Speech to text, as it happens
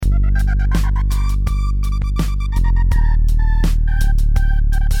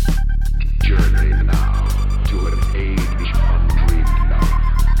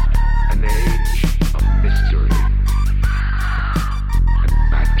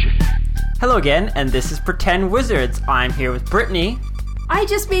Hello again, and this is Pretend Wizards. I'm here with Brittany. I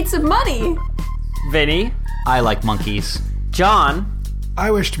just made some money. Vinny. I like monkeys. John. I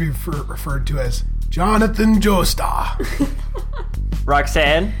wish to be referred to as Jonathan Joestar.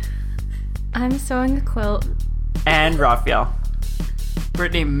 Roxanne. I'm sewing a quilt. And Raphael.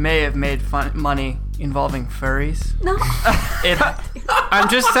 Brittany may have made money involving furries. No. I'm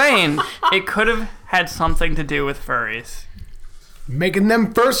just saying, it could have had something to do with furries. Making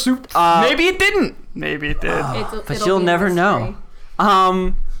them fursuit. Maybe it didn't. Maybe it did. But you'll never know.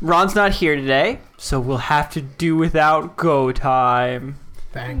 Ron's not here today, so we'll have to do without go time.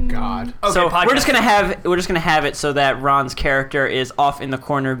 Thank God. Okay, So podcast. we're just gonna have it so that Ron's character is off in the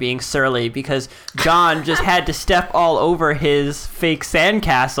corner being surly because John just had to step all over his fake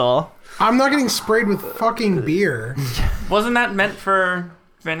sandcastle. I'm not getting sprayed with fucking beer. Wasn't that meant for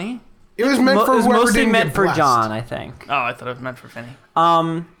Vinny? It was meant for It was whoever mostly didn't meant get for blessed. John, I think. Oh, I thought it was meant for Vinny.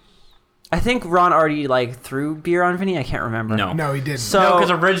 I think Ron already threw beer on Vinny. I can't remember. No, he didn't. So No,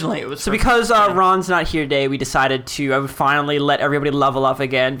 because originally it was. So because Ron's not here today, we decided I would finally let everybody level up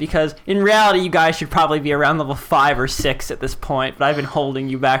again, because in reality, you guys should probably be around level 5 or 6 at this point, but I've been holding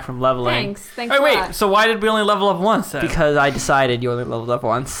you back from leveling. Thanks Oh, a wait, lot. so why did we only level up once then? Because I decided you only leveled up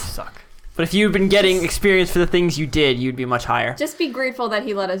once. Suck. But if you'd been getting experience for the things you did, you'd be much higher. Just be grateful that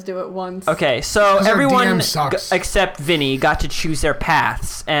he let us do it once. Okay, so 'Cause our everyone DM sucks. except Vinny got to choose their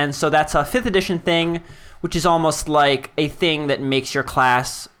paths, and so that's a 5th edition thing, which is almost like a thing that makes your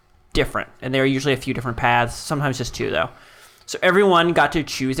class different. And there are usually a few different paths, sometimes just 2 though. So everyone got to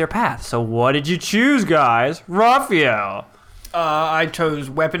choose their path. So what did you choose, guys? Raphael. I chose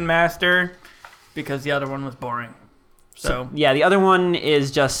Weapon Master because the other one was boring. So Yeah, the other one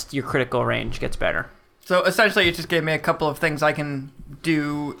is just your critical range gets better. So essentially, it just gave me a couple of things I can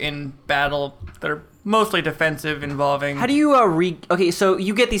do in battle that are mostly defensive, involving. How do you Okay, so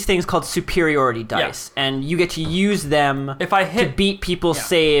you get these things called superiority dice, and you get to use them If I to hit, beat people's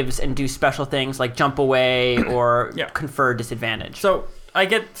saves and do special things like jump away or Yeah. confer disadvantage. so I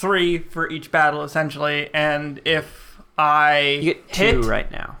get 3 for each battle essentially, and if I you get 2 hit, right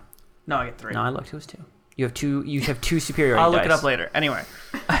now. no, I get 3. No, I looked. It was 2. You have 2. You have 2 superiority I'll dice. look it up later. Anyway,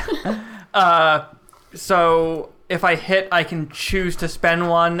 so if I hit, I can choose to spend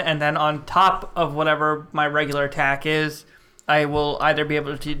 1, and then on top of whatever my regular attack is, I will either be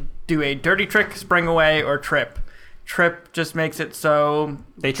able to do a dirty trick, spring away, or trip. Trip just makes it so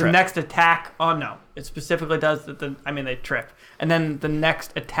They the trip. next attack. Oh no, it specifically does that. They trip, and then the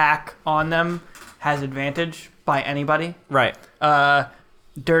next attack on them has advantage by anybody. Right.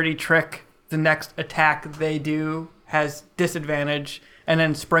 Dirty trick, the next attack they do has disadvantage, and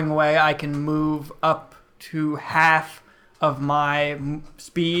then spring away, I can move up to half of my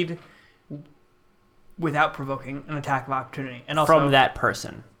speed without provoking an attack of opportunity. And also From that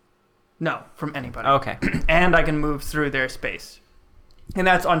person. No, from anybody. Okay. And I can move through their space. And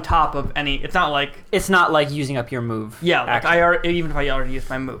that's on top of any. It's not like It's not like using up your move. like action. even if I already used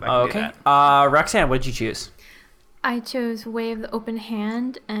my move, I can do Okay. that. Roxanne, what did you choose? I chose Way of the Open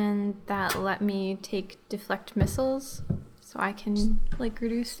Hand, and that let me take deflect missiles, so I can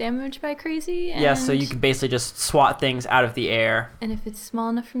reduce damage by crazy. And, Yeah, so you can basically just swat things out of the air. And if it's small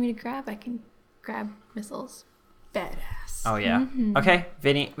enough for me to grab, I can grab missiles. Badass. Oh yeah. Okay,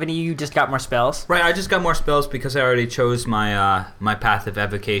 Vinny, you just got more spells. Right, I just got more spells because I already chose my my Path of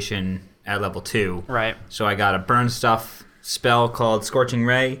Evocation at level 2. Right. So I got a burn stuff spell called Scorching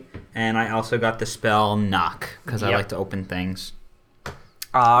Ray, and I also got the spell Knock because I Yep. like to open things.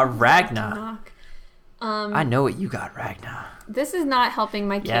 Ragna. Knock. I know what you got, Ragna. This is not helping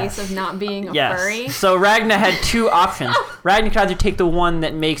my Yes. case of not being a Yes. furry. So Ragna had 2 options. Ragna could either take the one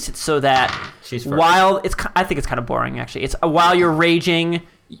that makes it so that She's first. I think it's kind of boring actually. It's while you're raging,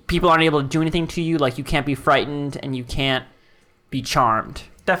 people aren't able to do anything to you. Like you can't be frightened and you can't be charmed.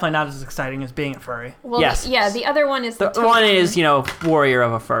 Definitely not as exciting as being a furry. Well, Yes. the other one is The the one totem. is, warrior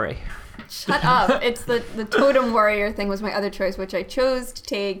of a furry. Shut up. It's the totem warrior thing was my other choice, which I chose to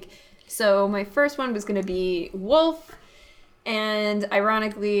take. So my first one was going to be wolf. And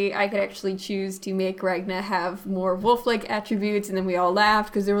ironically, I could actually choose to make Ragna have more wolf-like attributes, and then we all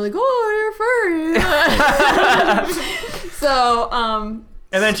laughed because they were like, "Oh, you're furry." So,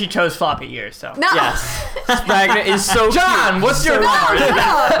 And then she chose floppy ears. So no. Yes. Ragna is so John, cute. what's your No, number?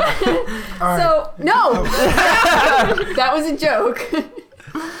 All right. So, no. That was a joke.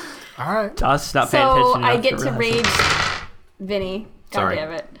 All right. Us not paying So attention I enough get to realize rage it. Vinny. God Sorry.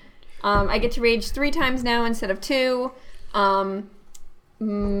 damn it. I get to rage 3 times now instead of 2. And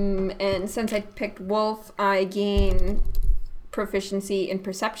since I picked wolf, I gain proficiency in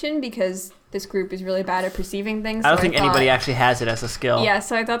perception because this group is really bad at perceiving things. I don't so think thought- anybody actually has it as a skill. Yeah,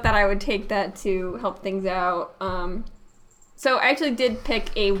 so I thought that I would take that to help things out. So I actually did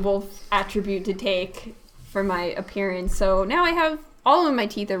pick a wolf attribute to take for my appearance. So now I have all of my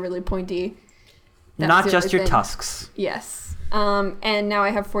teeth are really pointy. That Not was the just other your thing. tusks. Yes. And now I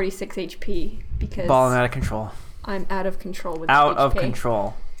have 46 HP because Balling out of control. I'm out of control with Out HP. of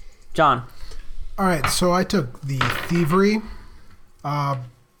control. John. All right, so I took the thievery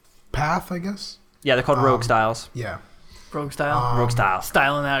path, I guess. Yeah, they're called rogue styles. Yeah. Rogue style. Rogue styles.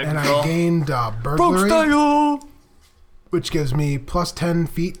 Styling out of And control. I gained burglary, style. which gives me plus 10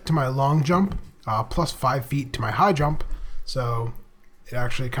 feet to my long jump, plus 5 feet to my high jump. So it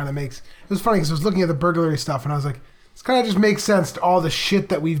actually kind of makes... It was funny because I was looking at the burglary stuff and I was like, this kind of just makes sense to all the shit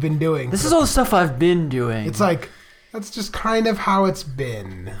that we've been doing. This is all the stuff I've been doing. It's like, that's just kind of how it's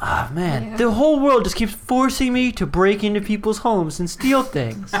been. Ah, man. Yeah. The whole world just keeps forcing me to break into people's homes and steal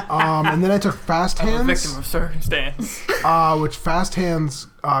things. And then I took fast I'm a hands. victim of circumstance. Which fast hands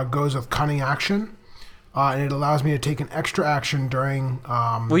goes with cunning action, and it allows me to take an extra action during.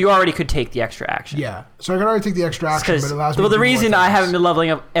 Well, you already could take the extra action. Yeah, so I can already take the extra action, but it allows me. Well, to the do more reason I things. haven't been leveling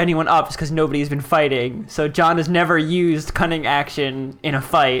up anyone up is because nobody's been fighting. So John has never used cunning action in a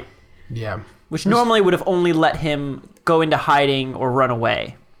fight, Yeah, which normally would have only let him go into hiding or run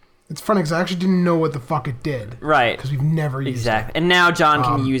away. it's funny because I actually didn't know what the fuck it did Right. because we've never used Exactly. And now John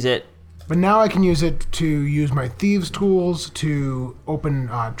can use it. it. But now I can use it to use my thieves' tools to open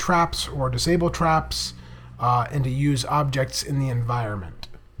traps or disable traps, and to use objects in the environment.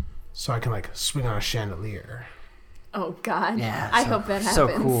 So I can like swing on a chandelier. Oh God. Yeah. I hope that happens. So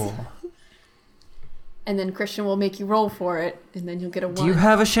cool. And then Christian will make you roll for it, and then you'll get a 1. Do you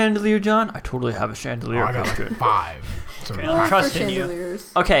have a chandelier, John? I totally have a chandelier. I got like 5. So Okay. roll Trust for in you.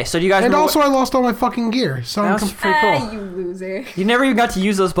 chandeliers. Okay, so do you guys and remember also, I lost all my fucking gear. So I'm That's pretty cool. You loser. You never even got to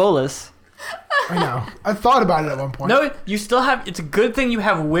use those bolas. I know. I thought about it at one point. No, you still have. It's a good thing you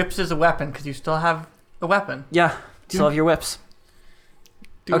have whips as a weapon because you still have a weapon. Yeah, still have your whips.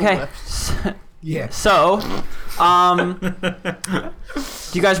 Dual Okay. whips. Yeah. So, do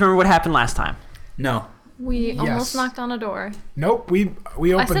you guys remember what happened last time? No. We almost Yes. knocked on a door. Nope. We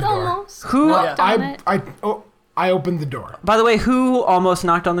I opened said the door. almost. Who? Well, Knocked on it. I opened the door. By the way, who almost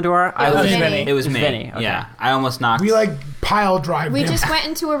knocked on the door? It was Vinny. It was It was me. Vinny, okay. Yeah. I almost knocked. We like pile drive. We him. just went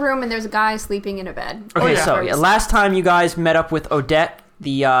into a room and there's a guy sleeping in a bed. Okay, yeah. so yeah, last time you guys met up with Odette,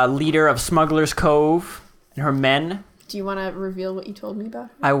 the leader of Smuggler's Cove, and her men. Do you want to reveal what you told me about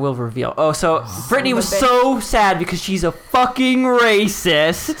her? I will reveal. Oh, so Brittany of a was bitch. so sad because she's a fucking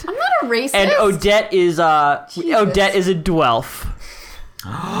racist, I'm not a racist. and Odette is Jesus. Odette is a dwarf.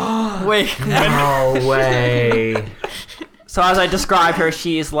 Wait. No way. So as I describe her,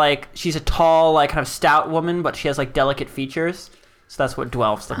 she's a tall, like kind of stout woman, but she has like delicate features. So that's what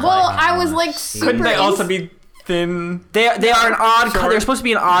dwarfs look Well, like. I was like super. Couldn't they also ins- be thin? They are an odd. Sorry. They're supposed to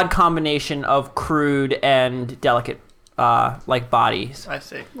be an odd combination of crude and delicate, like bodies. I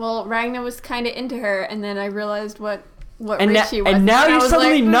see. Well, Ragnar was kind of into her, and then I realized what And, race she was. and now I you're was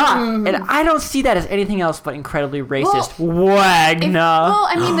suddenly like, not. hmm. And I don't see that as anything else but incredibly racist. If- Wagner. well,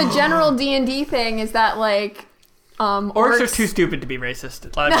 I mean, the general D&D thing is that like, Orcs are too stupid to be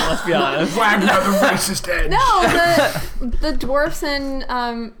racist. Let's be honest. Wagner the racist edge. No, the dwarfs and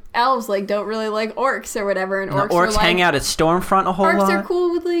elves like don't really like orcs or whatever, and The orcs, orcs are like, hang out at Stormfront a whole Orcs lot. are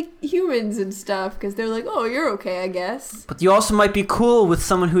cool with like humans and stuff because they're like, oh, you're okay, I guess. But you also might be cool with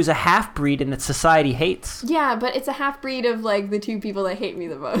someone who's a half breed and that society hates. Yeah, but it's a half breed of like the two people that hate me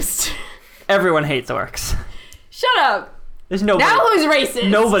the most. Everyone hates orcs. Shut up. There's nobody. Now who's racist?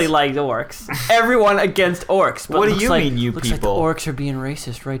 Nobody likes orcs. Everyone against orcs. But What do looks you like- mean, you looks people? Like the orcs are being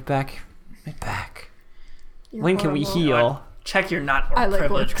racist right back. Right back. You're When can we horrible. heal? Check your not I orc like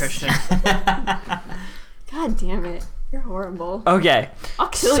privilege, orcs. Christian. God damn it. You're horrible. Okay. I'll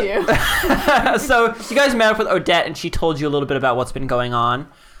kill you. So you guys met up with Odette and she told you a little bit about what's been going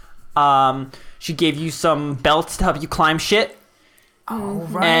on. She gave you some belts to help you climb shit. Oh,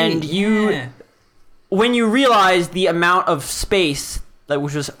 right. And you- yeah. When you realized the amount of space, like,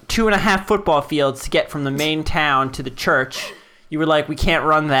 which was 2.5 football fields to get from the main town to the church, you were like, we can't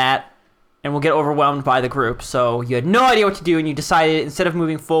run that, and we'll get overwhelmed by the group. So you had no idea what to do, and you decided instead of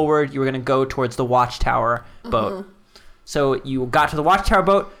moving forward, you were going to go towards the watchtower boat. So you got to the watchtower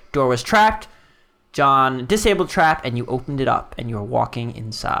boat, door was trapped, John disabled trap, and you opened it up, and you were walking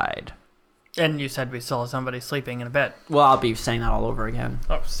inside. And you said we saw somebody sleeping in a bed. Well, I'll be saying that all over again.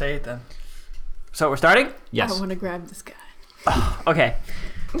 Oh, say it then. So we're starting? I Yes. want to grab this guy. Okay.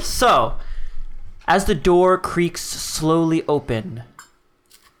 So, as the door creaks slowly open,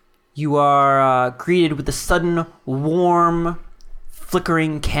 you are greeted with the sudden warm,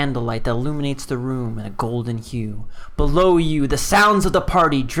 flickering candlelight that illuminates the room in a golden hue. Below you, the sounds of the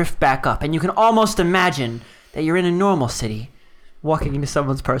party drift back up, and you can almost imagine that you're in a normal city, walking into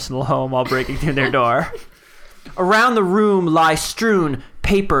someone's personal home while breaking through their door. Around the room lie strewn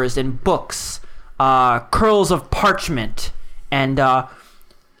papers and books, curls of parchment, and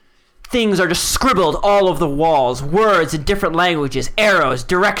things are just scribbled all over the walls, words in different languages, arrows,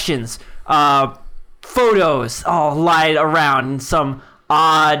 directions, photos all lie around in some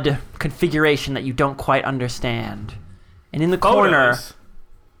odd configuration that you don't quite understand. And in the corner, Photos.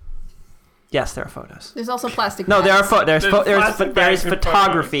 yes, there are photos. There's also plastic. No, there are bags. There's plastic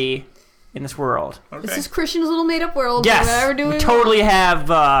photography in this world. Okay. This is Christian's little made-up world. Yes, Whatever do we we totally have.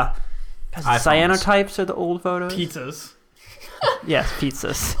 iPhones. Cyanotypes are the old photos. Pizzas. Yes,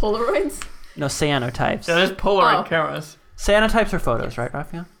 pizzas. Polaroids. No, cyanotypes. Yeah, there's Polaroid Oh. cameras. Cyanotypes are photos, right,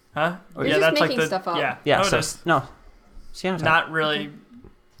 Raphael? Huh? You're yeah, just that's making like the stuff up. yeah. Yeah. No, so it is. no, cyanotype. Not really.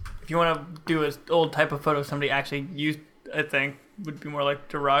 If you want to do an old type of photo somebody actually used, I think would be more like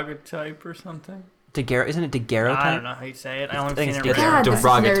daguerreotype or something. Isn't it daguerreotype? I don't know how you say it. I only think seen it's it It's written. God, this is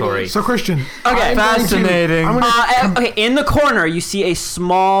derogatory. nerdy. So Christian. Okay. I'm going to- I'm gonna- Okay, in the corner, you see a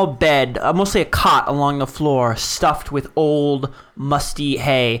small bed, mostly a cot along the floor, stuffed with old, musty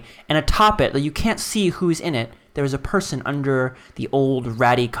hay. And atop it, you can't see who's in it. There is a person under the old,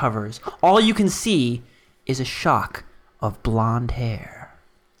 ratty covers. All you can see is a shock of blonde hair.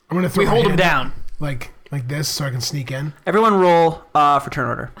 I'm gonna throw We my hold him hand down. like this so I can sneak in. Everyone roll for turn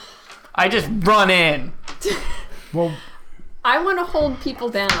order. I just run in. Well, I want to hold people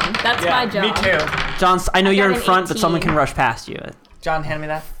down. That's Yeah, my job. me too. John, I know I you're got in an front, but 18. someone can rush past you. John, hand me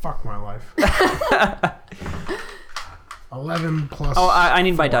that. fuck my life. 11 plus. Oh, I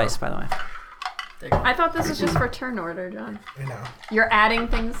need my 4. dice, by the way. I thought this was just for turn order, John. I know. You're adding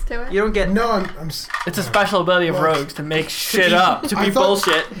things to it? You don't get. No, It's a special ability of Well, rogues to make shit up. To I be thought-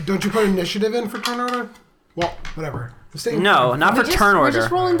 bullshit. Don't you put initiative in for turn order? Well, whatever. I'm saying- No, not for turn We're order.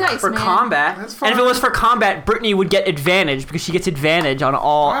 just rolling dice, For man. combat. That's And if it fine. was for combat, Brittany would get advantage because she gets advantage on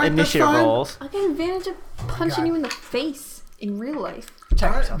all Alright, that's initiative fine. rolls. I get advantage of punching God. you in the face in real life.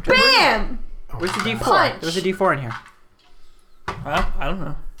 Check yourself. Bam! Where's the D4? Punch. There's a D4 in here. Huh? I don't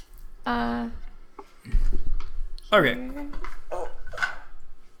know. Okay.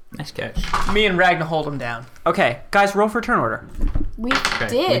 Nice catch. Me and Ragnar hold him down. Okay, guys, roll for turn order. We, we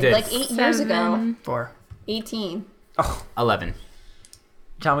did, did. like 8 years ago. 7. 4. 18. Oh, 11.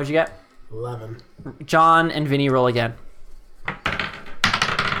 John, what'd you get? 11. John and Vinny roll again.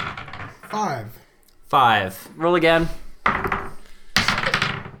 5. 5. Roll again.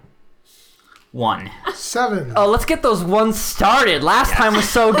 1. 7. Oh, let's get those ones started. Last time was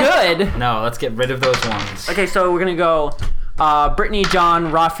so good. No, let's get rid of those ones. Okay, so we're gonna go Brittany,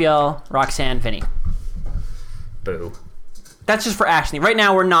 John, Raphael, Roxanne, Vinny. Boo. That's just for action. Right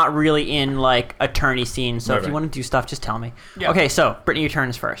now, we're not really in like a tourney scene, so if you Right. want to do stuff, just tell me. Yeah. Okay, so Brittany, your turn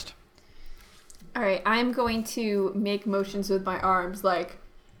is first. All right, I'm going to make motions with my arms like,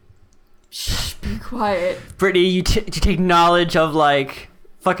 shh, be quiet. Brittany, you take knowledge of like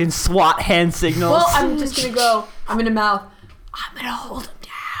fucking SWAT hand signals. Well, I'm just going to go, I'm going to mouth, I'm going to hold him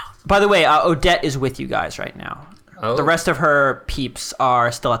down. By the way, Odette is with you guys right now. Oh. The rest of her peeps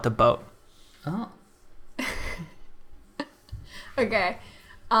are still at the boat. Oh. Okay.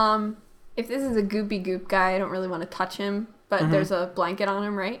 If this is a goopy goop guy, I don't really want to touch him, but Mm-hmm. there's a blanket on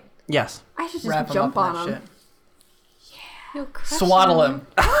him, right? Yes. I should just Wrap him jump up in on that him. shit. You'll crush Swaddle him.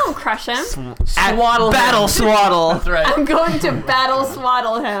 I won't crush him. Swaddle him. Battle swaddle. That's right. I'm going to battle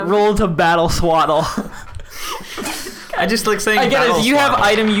swaddle him. Roll to battle swaddle. I just like saying I get battle it. You have swaddle.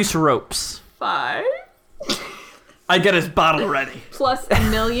 item use ropes. 5 I get his bottle ready. plus a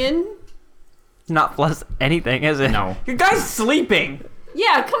million. Not plus anything, is it? No. Your guy's sleeping.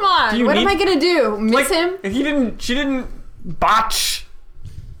 Yeah, come on. Do you What am need- I gonna do? Miss him? She didn't botch.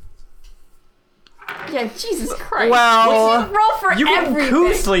 Yeah, Jesus Christ. Well, You roll for You can everything.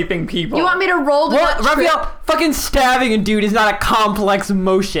 coup sleeping people. You want me to roll to What? what trip? Raphael, fucking stabbing a dude is not a complex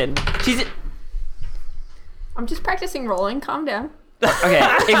motion. She's I'm just practicing rolling. Calm down. okay.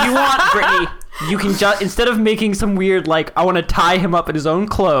 If you want, Brittany, you can just instead of making some weird like I want to tie him up in his own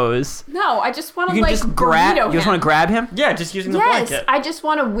clothes. No, I just want You to can like just grab. burrito You just him. want to grab him. Yeah, just using the Yes, blanket. I just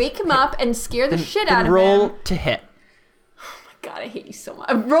want to wake him up and scare the shit out Then of roll him. to hit. God, I hate you so much.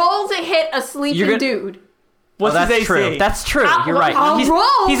 Roll to hit a sleeping You're gonna- dude. What's Oh, that's his AC? true. That's true. You're right. I'll he's,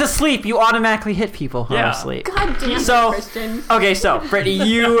 roll. he's asleep. You automatically hit people who are Yeah. asleep. God damn it, So- Christian. Okay, so Brittany,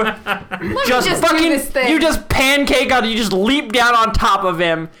 you just just do fucking this thing. you just pancake out. You just leap down on top of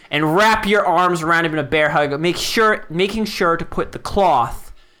him and wrap your arms around him in a bear hug. Making sure to put the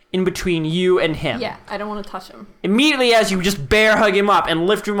cloth in between you and him. Yeah, I don't want to touch him. Immediately as you just bear hug him up and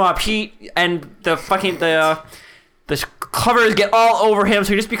lift him up, the covers get all over him, so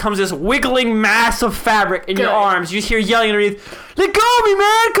he just becomes this wiggling mass of fabric in your Good. arms. You just hear yelling underneath, "Let go of me,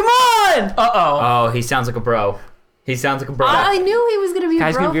 man! Come on!" Uh-oh. Oh, he sounds like a bro. He sounds like a bro. I knew he was gonna be.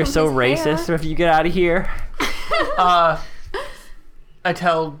 Guy's bro gonna be from so his racist hair. if you get out of here. I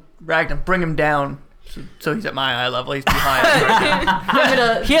tell Ragnar, bring him down. So he's at my eye level. He's behind. I'm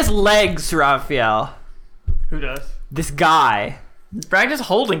gonna. He has legs, Raphael. Who does? This guy. Ragnar's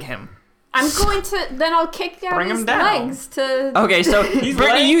holding him. I'm going to. Then I'll kick down Bring his him down. legs to. Okay, so Brittany,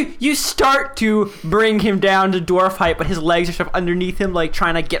 laying- you start to bring him down to dwarf height, but his legs are sort of underneath him, like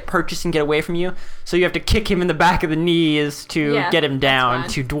trying to get purchase and get away from you. So you have to kick him in the back of the knees to Yeah, get him down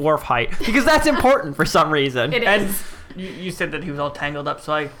that's to dwarf height, because that's important for some reason. It And is. you said that he was all tangled up,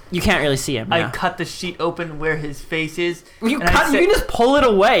 so You can't really see him. I yeah. cut the sheet open where his face is. You and I cut. You said- can just pull it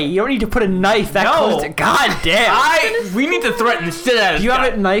away. You don't need to put a knife that No. close to. God damn. We need to threaten the shit out of Do you this have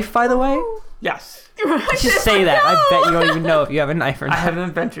guy. a knife, by the way? Yes. Just say that. I bet you don't even know if you have a knife or I not. have an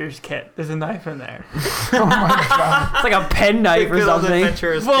adventurer's kit. There's a knife in there. Oh my god. It's like a pen knife or something.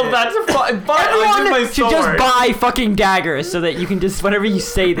 Well, that's a fun. But I use my Everyone should just sword. buy fucking daggers so that you can just whenever you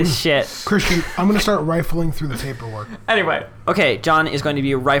say this shit. Christian, I'm gonna start rifling through the paperwork Anyway, Okay, John is going to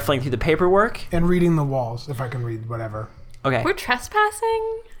be rifling through the paperwork. and reading the walls if I can read whatever. Okay. We're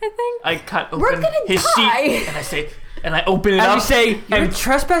trespassing, I think. I cut We're open gonna his die. sheet and I say, and I open it And up. you say, "You're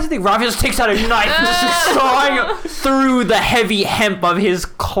trespassing." Raphael just takes out a knife and just sawing through the heavy hemp of his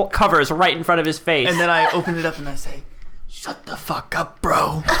covers right in front of his face. and then I open it up and I say, "Shut the fuck up,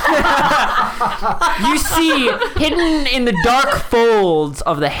 bro." You see, hidden in the dark folds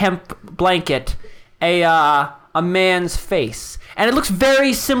of the hemp blanket, a man's face, and it looks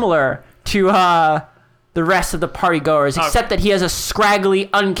very similar to the rest of the party goers, except that he has a scraggly,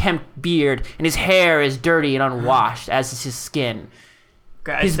 unkempt beard, and his hair is dirty and unwashed, as is his skin.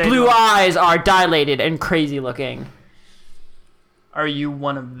 Okay, I His say blue to him, eyes are dilated and crazy looking. "Are you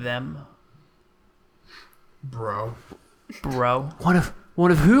one of them, Bro. bro?" One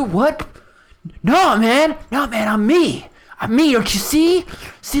of who? What? No, man, I'm me. I'm me. Don't you see?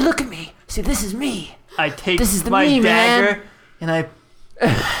 See, look at me. See, this is me. I take This is the my me, man. dagger and I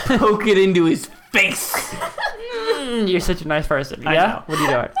poke it into his face. You're such a nice person. I Yeah. know. What are you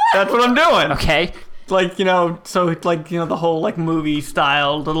doing? That's what I'm doing. Okay. Like, the whole like movie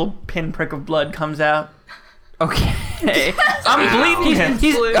style little pinprick of blood comes out. Okay. I'm bleeding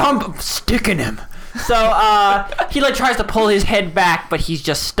him. I'm sticking him. So he like tries to pull his head back, but he's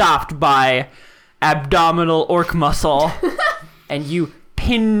just stopped by abdominal orc muscle, and you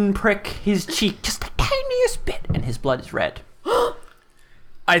pinprick his cheek just the tiniest bit, and his blood is red.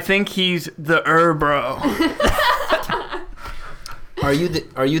 I think he's the bro. Are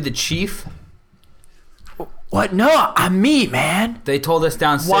you the chief? What? No, I'm me, man. They told us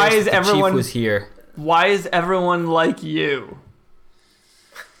downstairs Why is that the everyone- chief was here. Why is everyone like you?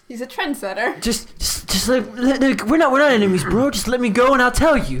 He's a trendsetter. Just like we're not enemies, bro. Just let me go, and I'll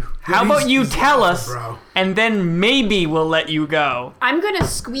tell you. How about you He's tell alpha, us, bro. and then maybe we'll let you go. I'm gonna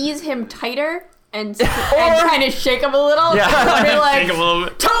squeeze him tighter and kind of shake him a little. Yeah. And be like, Take a little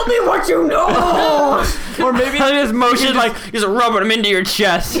bit. tell me what you know. Or maybe, Just motion like just rubbing him into your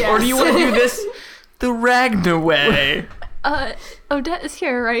chest. Yes. or do you want to do this the Ragnar way? Odette is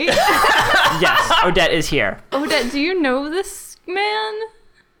here, right? Yes, Odette is here. Odette, do you know this man?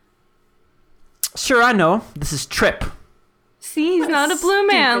 Sure, I know. This is Trip, See, he's not a blue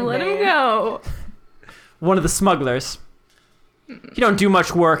man. stupid Let him man. go. one of the smugglers. He don't do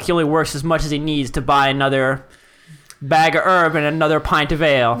much work. He only works as much as he needs to buy another bag of herb and another pint of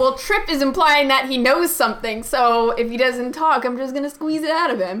ale. Well, Trip is implying that he knows something, so if he doesn't talk, I'm just gonna squeeze it out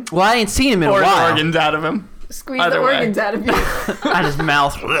of him. Well, I ain't seen him in Or a the while. organs out of him. Squeeze Either the way. organs out of you. Out his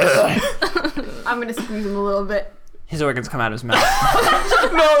mouth. I'm gonna squeeze him a little bit. His organs come out of his mouth.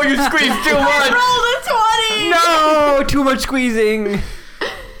 No, you squeezed too much. Rolled a 20! No, too much squeezing.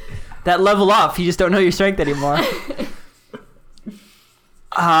 That level up, you just don't know your strength anymore.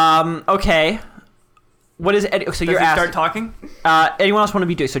 Okay. What is Eddie? So Does you're he start asking. talking? Anyone else want to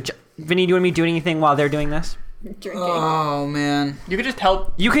be doing? So, Vinny, do you want me to do anything while they're doing this? Drinking. Oh man. You could just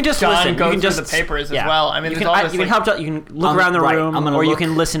help You can just John listen. go you can through just the papers as yeah. well. I mean, you it's can, all you just can like, help. You can look around the right, room, I'm gonna or you look-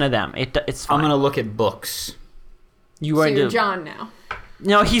 can listen to them. It's fine. I'm gonna look at books. You So are you're to. John now.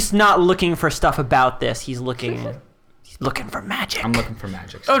 No, he's not looking for stuff about this. He's looking. He's looking for magic. I'm looking for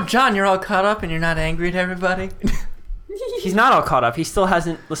magic. oh, John, you're all caught up and you're not angry at everybody? He's not all caught up. He still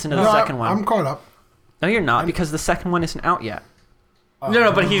hasn't listened to the No, second one. I'm caught up. No, you're not, because the second one isn't out yet.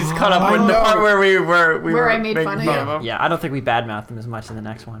 No, but he's caught up with the no. part where we Where were I made making fun of fun you. him. Yeah, I don't think we badmouthed him as much in the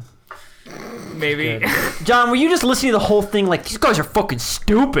next one. Maybe. John, were you just listening to the whole thing like, these guys are fucking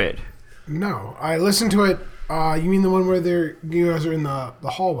stupid? No, I listened to it. You mean the one where you guys are in the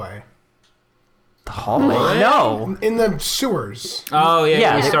hallway? The hallway? No. In the sewers. Oh yeah,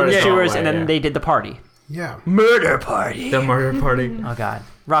 Yeah, we the started the sewers, hallway, and then yeah. they did the party. Yeah. Murder party. the murder party. Oh, God.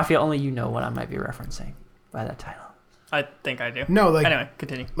 Raphael, only you know what I might be referencing by that title. I think I do. No, like Anyway,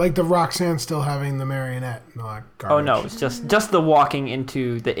 continue. like the Roxanne still having the marionette. No, that garbage. Oh, no, it's just the walking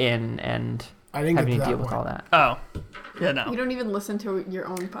into the inn and I didn't having get to to deal that with point. all that. Oh. Yeah, You no. don't even listen to your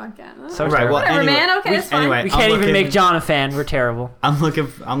own podcast. So Right. terrible. Well, Whatever, anyway, man. Okay, it's fine. Anyway, We I'm can't even looking- make John a fan. We're terrible. I'm looking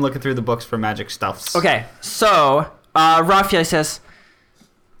through the books for magic stuffs. Okay, so Raphael says,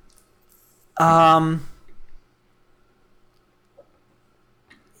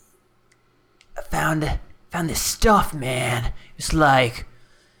 I found this stuff, man. It's like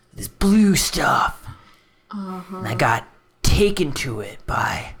this blue stuff, and I got taken to it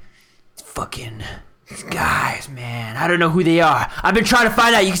by fucking these guys, man. I don't know who they are. I've been trying to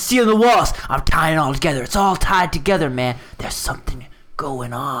find out. You can see it on the walls. I'm tying it all together. It's all tied together, man. There's something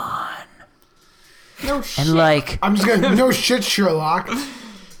going on. No shit. And like, I'm just gonna no shit, Sherlock.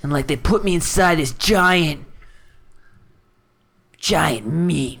 they put me inside this giant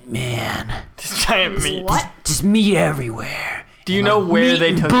meat, man. This giant meat. What? Just meat everywhere. Do you know where Meat they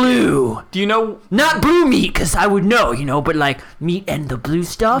and took blue. you? Do you know Not blue meat, because I would know, but like meat and the blue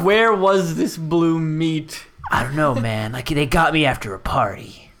stuff? where was this blue meat? I don't know, man. Like, they got me after a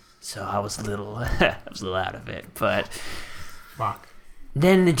party. So I was a little, out of it. But Fuck.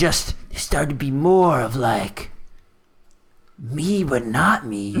 then there started to be more of like me, but not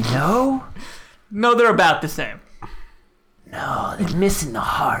me, you know? No, they're about the same. No, they're missing the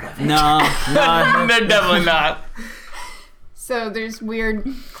heart of it. No, They're definitely not. So there's weird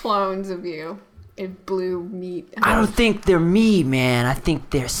clones of you in blue meat. I don't think they're me, man. I think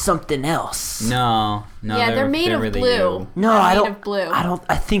they're something else. no. Yeah, they're made of really blue. you. No, They're I made don't. of blue.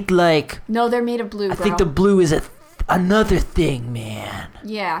 I think like. No, they're made of blue, I bro. think the blue is another thing, man.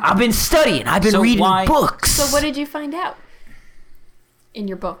 Yeah. I've been studying. I've been So reading why- books. So what did you find out? In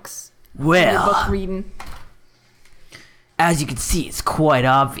your books. Your book Well, reading. as you can see, it's quite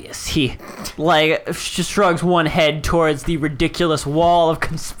obvious. He, just shrugs one head towards the ridiculous wall of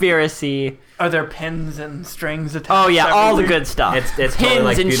conspiracy. Are there pins and strings attached? Oh yeah, all the everywhere? good stuff. It's Pins totally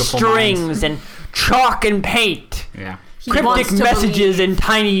like and Beautiful strings Minds. and chalk and paint. Yeah. He Cryptic wants to messages believe. and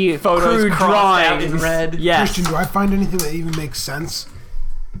tiny Photos crude crossed out drawings. in red. Yes. Christian, do I find anything that even makes sense?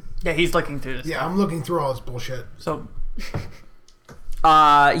 Yeah, he's looking through this. Yeah, I'm looking through all this bullshit. So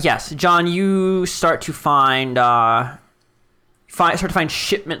Yes, John, you start to find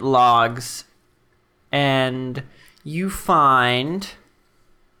shipment logs, and you find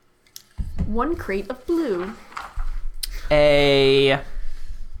One crate of blue.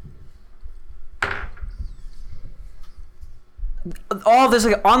 all this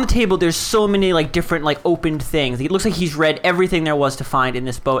like on the table. There's so many like different like opened things. It looks like he's read everything there was to find in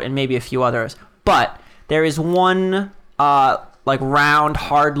this boat, and maybe a few others. But there is one like round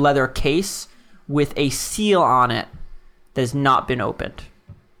hard leather case with a seal on it that has not been opened.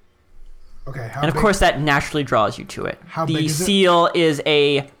 Okay, how And of big- course, that naturally draws you to it. How the big is it? seal is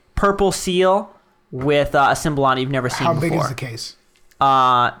a purple seal with a symbol on it you've never seen how before. big is the case?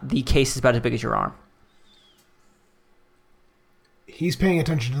 The case is about as big as your arm. He's paying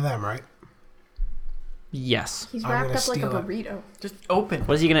attention to them, right? Yes. He's I'm wrapped gonna up like a steal it. burrito. just open.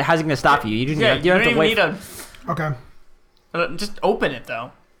 What is he gonna? How's he gonna stop you? You Yeah, don't, you don't have to even wait. need Okay. just open it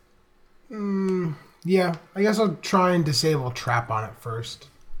though. Yeah, I guess I'll try and disable trap on it first.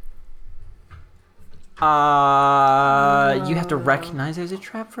 You have to recognize there's a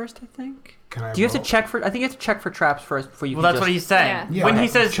trap first. I think. Can I? Do you have to roll? check for? I think you have to check for traps first before you. Well, can that's just, what he's saying. Yeah. Yeah, When he okay.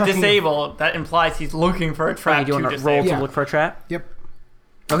 says Checking it. disable, that implies he's looking for a Okay, trap do you to want to disable. roll Yeah. to look for a trap? Yep.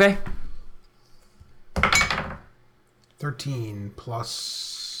 Okay. 13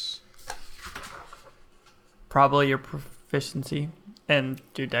 plus. Probably your proficiency and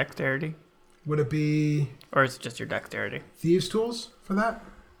your dexterity, Would it be or is it just your dexterity? thieves' tools for that?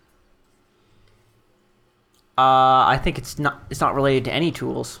 I think it's not. It's not related to any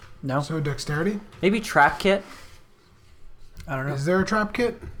tools. No, So dexterity. Maybe trap kit. I don't know. Is there a trap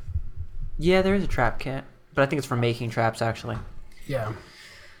kit? Yeah, there is a trap kit, but I think it's for making traps actually. Yeah.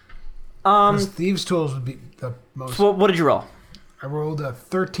 Because thieves' tools would be the most. So what did you roll? I rolled a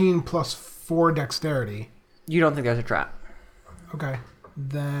 13 plus 4 dexterity. You don't think there's a trap? Okay.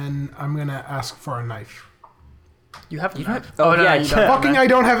 Then I'm gonna ask for a knife. You have to. You don't- Oh, no, yeah, you you don't. Fucking, I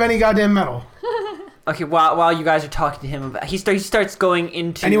don't have any goddamn metal. Okay, while you guys are talking to him, he starts going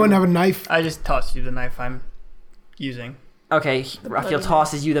into. Anyone have a knife? I just tossed you the knife I'm using. Okay, Raphael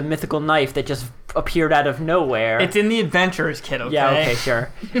tosses you the mythical knife that just appeared out of nowhere. It's in the adventurer's kit, okay? Yeah, okay,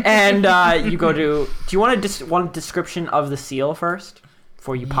 sure. And you go to. Do you want want a description of the seal first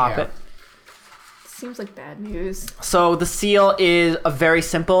before you pop Yeah. it? Seems like bad news. So the seal is a very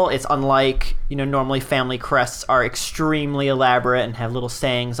simple. It's unlike normally family crests are extremely elaborate and have little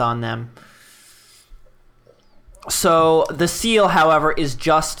sayings on them. So the seal, however,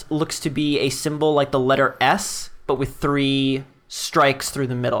 looks to be a symbol like the letter S, but with 3 strikes through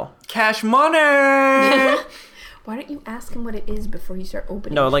the middle. Cash money! Why don't you ask him what it is before you start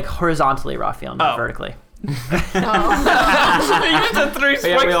opening? No, like horizontally, Oh. Raphael, not vertically. You the 3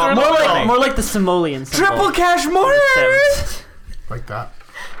 strikes we all- through the More middle. like, more like the Simoleon symbol. Triple cash money! Sims. Like that.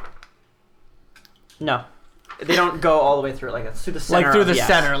 No, they don't go all the way through. Like it's through the center. Like through the yes.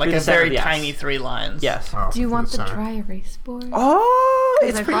 center, like Through a the center, very yes. tiny 3 lines. Yes. Oh, Do you want the center. dry erase board? Oh,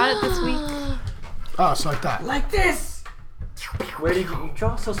 Because I brought it this week. Oh, so like that. Like this! Where did you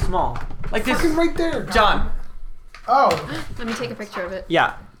draw so small? Like this. Fucking right there. John, Oh. Let me take a picture of it.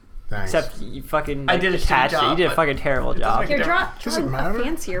 Yeah, Thanks. except you fucking I did a shitty attached it. job, You did a but fucking terrible job. doesn't Here, draw Doesn't a matter.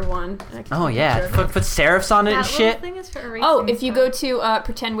 fancier one. and I can Oh take a yeah, picture of it. put serifs on it and That shit. little thing is for erasing Oh, if you stuff. go to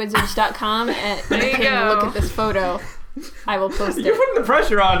pretendwizards.com and you There you can go. look at this photo, I will post you're it. putting the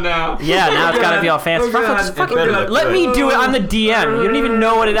pressure on now. Yeah, now it's gotta be all fancy. Oh, God. Raphael, just It fucking better do it. look Let good. me do it. I'm the DM. You don't even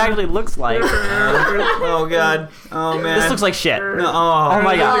know what it actually looks like. Oh god. Oh man. This looks like shit. No, Oh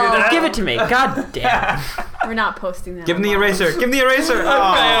my Look at god. that. Give it to me. God damn. We're not posting that. Give him the online. eraser. Give him the eraser.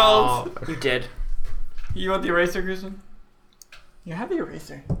 I Oh. You did. You want the eraser, Kristen? You have the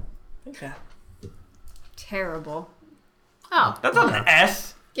eraser. Take that. Terrible. Oh, That's not an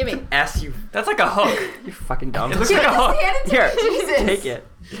S. give me. S, you That's like a hook. you fucking dumb. It looks like a hook. Here, Jesus. take it.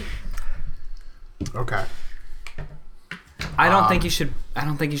 Okay. I don't think you should. I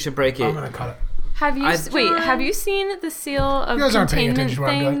don't think you should break I'm it. gonna cut it. Have you have you seen the seal of You guys aren't paying containment attention to what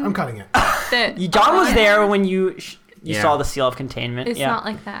I'm doing. thing? I'm cutting it. That John was there when you Yeah. saw the seal of containment. it's yeah. not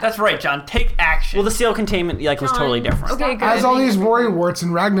like that. That's right, John. Take action. Well, the seal of containment was totally John, different. okay, good. As all these worry warts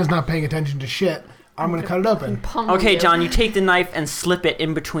and Ragnar's not paying attention to shit, I'm gonna cut it open. Pummel Okay, you. John, you take the knife and slip it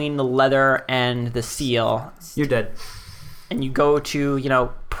in between the leather and the seal, You're dead. and you go to,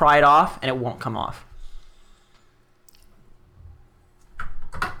 pry it off, and it won't come off.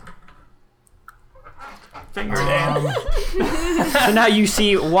 Finger dance. So now you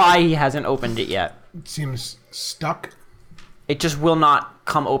see why he hasn't opened it yet. It seems stuck. It just will not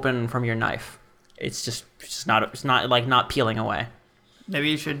come open from your knife. It's not like not peeling away. Maybe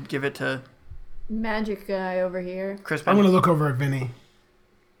you should give it to Magic guy over here. Crispin. I'm gonna look over at Vinny.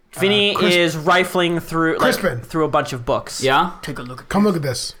 Vinny is rifling through Crispin. through a bunch of books. Yeah. Take a look. Come look at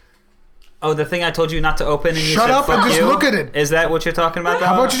this. Oh, the thing I told you not to open, and you Shut said, up and "Fuck just you"? look at it. Is that what you're talking about?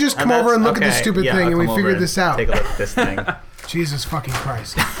 How about you just come over and look at this Okay, stupid yeah, thing I'll and we come figure over this and out? Take a look at this thing. Jesus fucking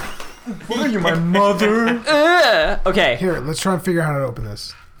Christ. Are you my mother? Okay. Here, let's try and figure out how to open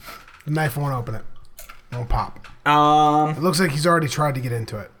this. The knife won't open it. Won't pop. It looks like he's already tried to get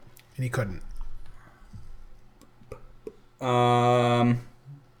into it, and he couldn't. I'm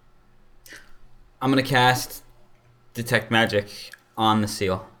gonna cast Detect Magic on the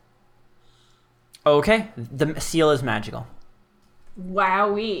seal. Okay. The seal is magical.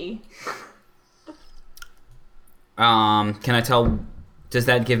 Wowee. Can I tell? Does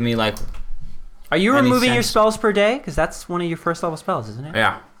that give me like? Are you Any removing your sense? spells per day? Because that's one of your first level spells, isn't it?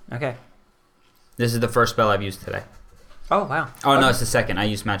 Yeah. Okay. This is the first spell I've used today. Oh wow. Oh no, it's the second. I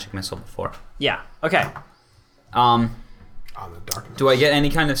used Magic Missile before. Yeah. Okay. On the darkness. Do I get any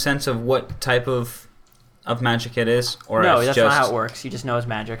kind of sense of what type of magic it is, or No, it's that's just? not how it works. You just know it's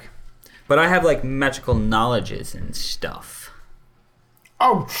magic. But I have like magical knowledges and stuff.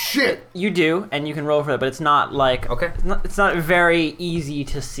 Oh shit! You do, and you can roll for it, but it's not like Okay. It's not very easy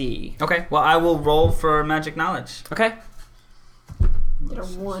to see. Okay. Well, I will roll for magic knowledge. Okay. Did a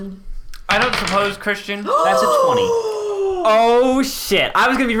 1. I don't suppose, Christian. That's a 20. Oh shit! I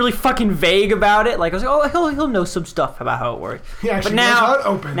was gonna be really fucking vague about it. Like I was like, oh, he'll know some stuff about how it works. He actually But knows how now, it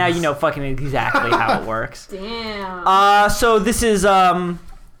opens. now you know fucking exactly how it works. Damn. So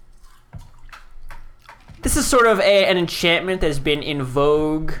this is sort of an enchantment that has been in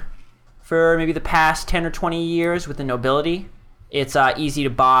vogue for maybe the past 10 or 20 years with the nobility. It's easy to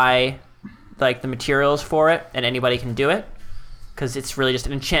buy like the materials for it, and anybody can do it because it's really just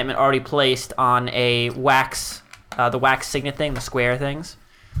an enchantment already placed on a wax, the wax signet thing, the square things.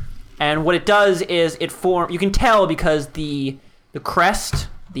 And what it does is you can tell because the crest,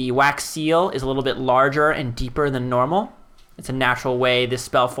 the wax seal, is a little bit larger and deeper than normal. It's a natural way this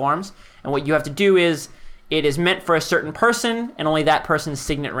spell forms. And what you have to do is, it is meant for a certain person, and only that person's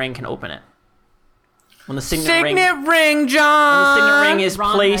signet ring can open it. When the signet ring John. When the signet ring is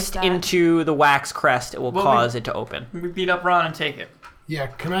Ron placed likes that. into the wax crest, it will cause it to open. We beat up Ron and take it. Yeah,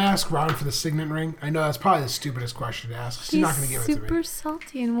 can I ask Ron for the signet ring? I know that's probably the stupidest question to ask. He's not going to give it to super me.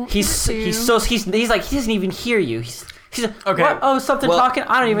 salty and won't He's give it to he's you. so he's like he doesn't even hear you. He's like, Okay. what? Oh, something Well, talking.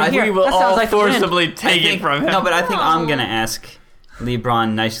 I don't even I hear. think We will That sounds all like the wind. forcibly take it from him. No, but I think I'm gonna ask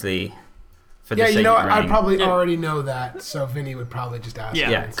LeBron nicely for the Yeah, you know what? signet I ring. probably already know that, so Vinny would probably just ask. Yeah.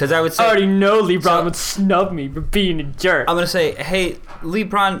 me. Yeah, because I would I say already know LeBron So- would snub me for being a jerk. I'm gonna say, hey,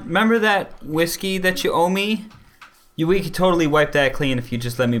 LeBron, remember that whiskey that you owe me? We could totally wipe that clean if you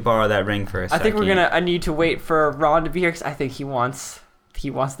just let me borrow that ring for a I second. think we're gonna. I need to wait for Ron to be here because I think he wants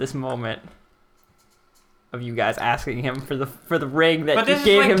this moment of you guys asking him for the ring that But you this is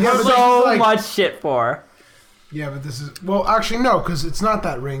gave like him totally- so like- much shit for. Yeah, but this is well, actually no, because it's not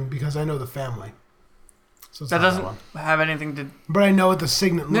that ring because I know the family. So it's That not doesn't one. have anything to. But I know what the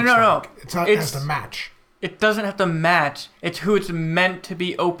signet looks no. like. It's not. It has It's- to match. It doesn't have to match. It's who it's meant to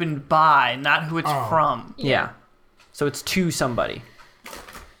be opened by, not who it's Oh. from. Yeah. So it's to somebody.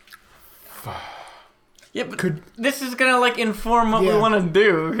 Yeah, but Could this is gonna like inform what we Yeah. want to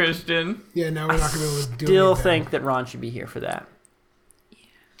do, Christian. yeah, no, we're not gonna be able to do. Still anything. think that Ron should be here for that.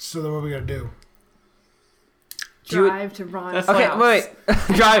 So then what are we gonna do? Do it- Drive to Ron's That's Okay, house.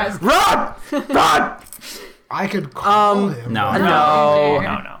 wait. Drive. Ron! Ron! I could call him. no. but- No.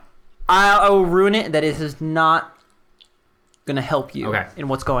 No. I will ruin it that it is not gonna help you Okay. in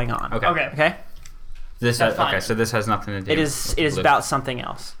what's going on. Okay. Okay. Okay? This That's has, fine. okay, so this has nothing to do. It is with Luke. about something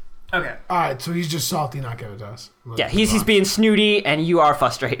else. Okay. All right, so he's just salty, not giving it to us. Yeah, he's being snooty and you are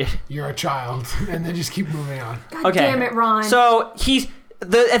frustrated. You're a child, and then just keep moving on. God Okay. damn it, Ron. So he's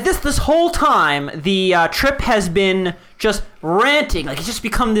at this whole time the trip has been just ranting. Like it's just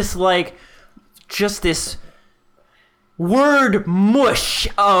become this this word mush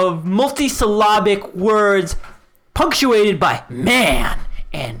of multisyllabic words punctuated by man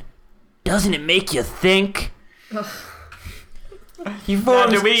and doesn't it make you think? He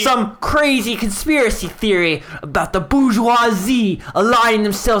forms do we- some crazy conspiracy theory about the bourgeoisie aligning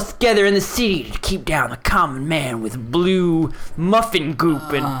themselves together in the city to keep down the common man with blue muffin goop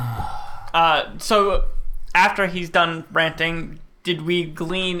and So after he's done ranting, did we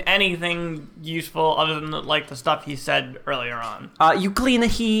glean anything useful other than the stuff he said earlier on? you glean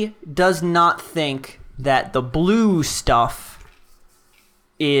that he does not think that the blue stuff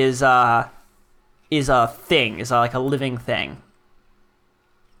is a thing, is like a living thing.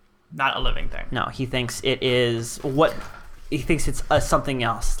 Not a living thing. No, he thinks it is what he thinks it's something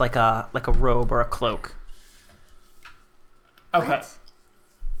else, like a robe or a cloak. Okay.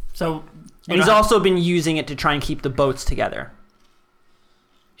 So And he's also been using it to try and keep the boats together.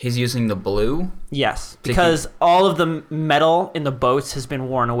 He's using the blue. Yes, because all of the metal in the boats has been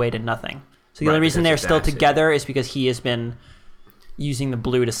worn away to nothing. So the Right, only reason because they're it's still acid. together is because he has been using the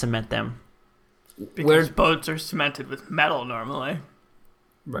blue to cement them. because boats are cemented with metal normally.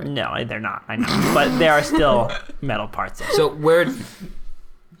 Right. No, they're not. I know, but there are still metal parts in it. So where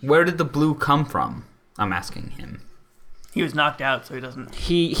did the blue come from? I'm asking him. He was knocked out, so he doesn't.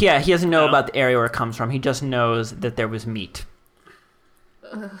 He doesn't know No. about the area where it comes from. He just knows that there was meat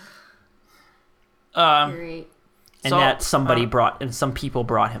Great. and So, that some people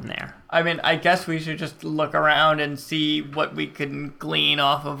brought him there. I mean, I guess we should just look around and see what we can glean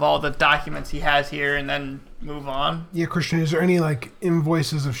off of all the documents he has here, and then move on. Yeah, Christian, is there any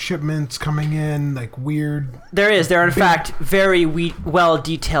invoices of shipments coming in, weird? There are in fact very well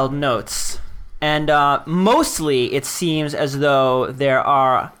detailed notes, and mostly it seems as though there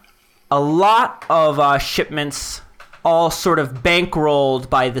are a lot of shipments, all sort of bankrolled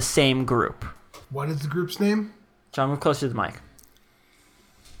by the same group. What is the group's name? John, move closer to the mic.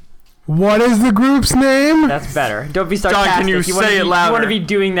 What is the group's name? That's better. Don't be sarcastic. can you wanna say it be, louder? You want to be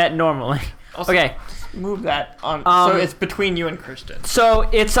doing that normally. Also, Okay. Move that on. Um, so it's between you and Christian. So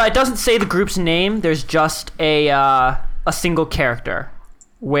it doesn't say the group's name. There's just a single character,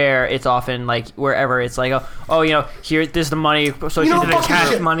 where it's often wherever it's here, there's the money. So You know, Is it a fuck this cash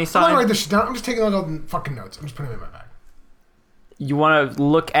shit. money I'm sign? gonna write this shit down. I'm just taking all the fucking notes. I'm just putting them in my bag. you want to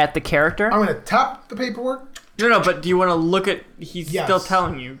look at the character. I'm gonna tap the paperwork. No, but do you want to look at? He's Yes. still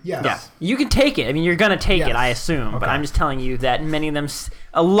telling you. Yes. Yeah, you can take it. I mean, you're gonna take Yes. it, I assume. But Okay. I'm just telling you that many of them,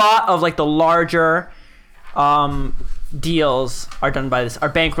 a lot of the larger deals are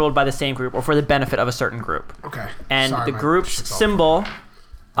bankrolled by the same group or for the benefit of a certain group. Okay. And Sorry, the my group's shit's all- symbol.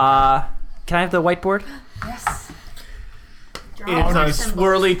 Can I have the whiteboard? Yes. It's a Symbols.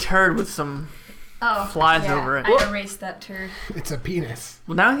 swirly turd with some Oh, Flies yeah, over it. I erased that turd. It's a penis.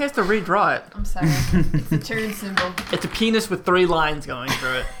 Well, now he has to redraw it. I'm sorry. It's a turd symbol. It's a penis with 3 lines going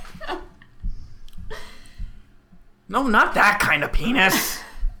through it. No, not that kind of penis.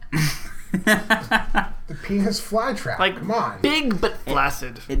 The penis fly trap. Like, Come on. big but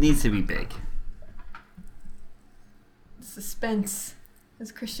flaccid. It needs to be big. Suspense.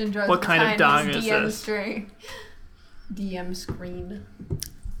 As Christian draws What kind of behind dog his is DM this? string. DM screen.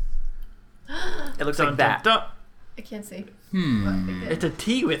 It looks Dun, like that. dun, dun. I can't see. It's a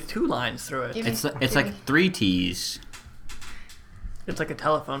T with 2 lines through it. Give me- It's give like me- 3 T's. It's like a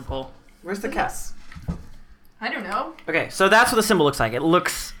telephone pole. Where's the cat? I don't know. Okay, so that's what the symbol looks like. It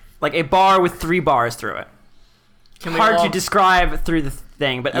looks like a bar with 3 bars through it. Can we Hard all- to describe through the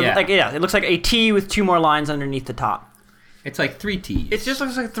thing, but Yeah. it looks like a T with 2 more lines underneath the top. It's like 3 T's. It just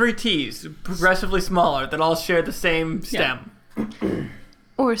looks like 3 T's, progressively smaller, that all share the same stem.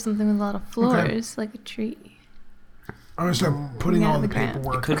 Or something with a lot of floors, like a tree. I'm gonna start putting Yeah, all the the grant.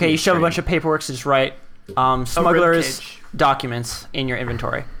 paperwork. Could Okay, be you shove a straight. bunch of paperwork to just write smugglers' ribcage. documents in your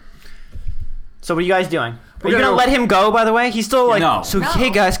inventory. So what are you guys doing? Are We're you gonna gonna- let him go? By the way, he's still like. No. So No. hey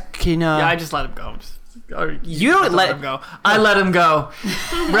guys, can Yeah, I just let him go. Or You don't have to let- him go. I let him go.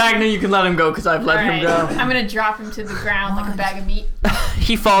 Ragnar, you can let him go because I've let him Alright, go. I'm gonna drop him to the ground like a bag of meat.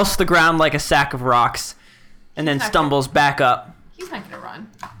 he falls to the ground like a sack of rocks, and then Okay. stumbles back up. He's not gonna run.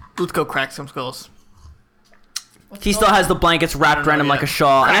 Let's go crack some skulls. What's He going still on? has the blankets wrapped know around him yet. like a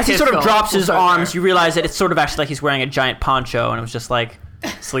shawl, and Crack as he his sort of skull. drops We'll his start arms, there. you realize that it's sort of actually like he's wearing a giant poncho, and it was just like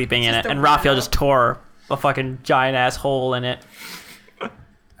sleeping in it. Just a And Raphael weirdo. just tore a fucking giant ass hole in it.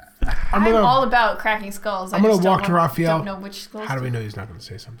 I'm I'm gonna. all about cracking skulls. I'm I gonna just don't walk to know- Raphael. Don't know which skulls. How do we know he's not gonna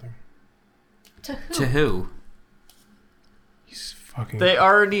say something? To who? To who? He's fucking. They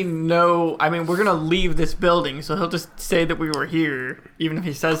already know. I mean, we're gonna leave this building, so he'll just say that we were here, even if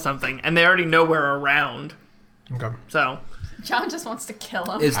he says something, and they already know we're around. Okay. So John just wants to kill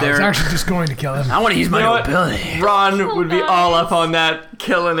him. Is I was there? actually just going to kill him. I want to use my You know what? ability. Ron would be all nice. up on that,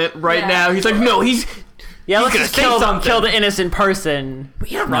 killing it right Yeah. now. He's like, no, he's. Yeah, He's let's gonna just say something. kill the innocent person.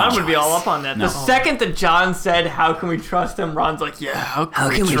 Ron would be all up on that. No. The second that John said, "How can we trust him?" Ron's like, "Yeah, how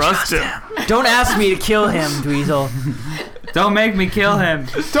can we trust him?" Don't ask me to kill him, Dweezil. Don't make me kill him.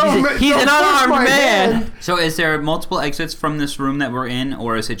 Don't, He's don't an force unarmed my man. hand. So is there multiple exits from this room that we're in,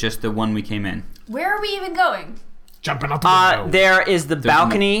 or is it just the one we came in? Where are we even going? Jumping out the window. There is the There's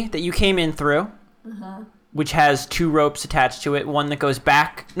balcony that you came in through, which has 2 ropes attached to it. One that goes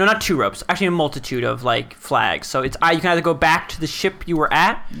back. No, not 2 ropes. Actually, a multitude of like flags. So it's you can either go back to the ship you were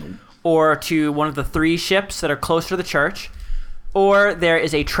at, or to one of the 3 ships that are closer to the church, or there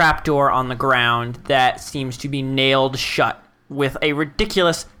is a trapdoor on the ground that seems to be nailed shut with a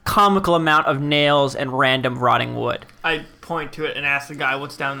ridiculous, comical amount of nails and random rotting wood. I point to it and ask the guy,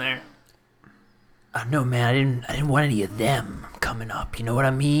 "What's down there?" No, man, I didn't want any of them coming up. You know what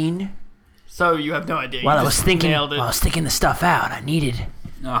I mean? So you have no idea. While You I was just thinking, nailed it. while I was thinking the stuff out, I needed.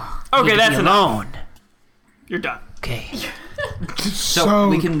 Oh. Okay, needed to that's be enough. alone. You're done. Okay. So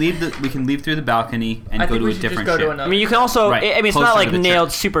we can leave through the balcony and I go think to we a should just different go to ship. another. I mean, you can also. Right, I mean, it's not closer like to the nailed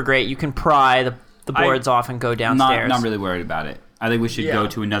church. super great. You can pry the boards off and go downstairs. Not really worried about it. I think we should Yeah. go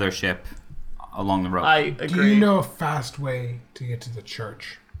to another ship along the road. I agree. Do you know a fast way to get to the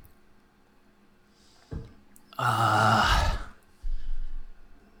church?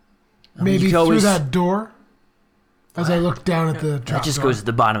 Maybe you through always- that door. As I look down at the That trap just door. goes to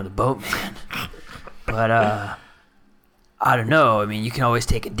the bottom of the boat, man. But I don't know. I mean, you can always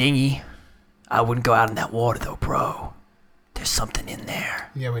take a dinghy. I wouldn't go out in that water though, bro. There's something in there.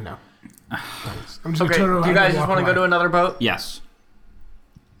 Yeah, we know. Thanks. I'm just Okay, gonna do turn you around guys and just walk want to go away. to another boat? Yes.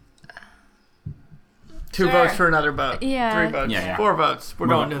 2 Sure. votes for another boat. Yeah. 3 votes. Yeah. 4 votes. We're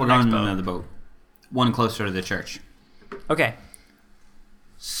going to the we're next going boat. to another boat. One closer to the church. Okay.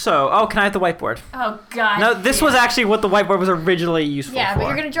 So, can I have the whiteboard? Oh God. No, this was actually what the whiteboard was originally useful Yeah, for. but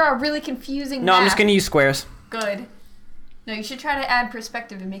you're gonna draw a really confusing. No, I'm map. just gonna use squares. Good. No, you should try to add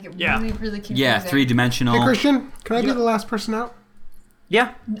perspective and make it Yeah. really, really confusing. Yeah, 3-dimensional. Hey, Christian, can I be the last person out? Yeah.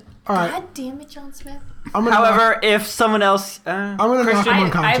 All right. God damn it, John Smith. I'm gonna However, if someone else, I'm gonna knock Christian, him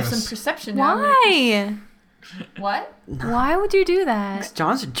I have some unconscious. perception now. Why? What? Why would you do that?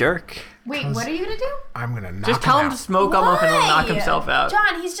 John's a jerk. Wait, what are you gonna do? I'm gonna knock Just tell him out. to smoke him up and he'll knock Why? himself out.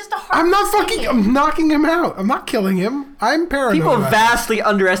 John, he's just a hard. I'm not fucking. I'm knocking him out. I'm not killing him. I'm paranoid. People about vastly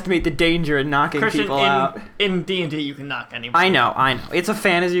underestimate the danger in knocking Christian, people out. in D&D, you can knock anybody. I know. It's a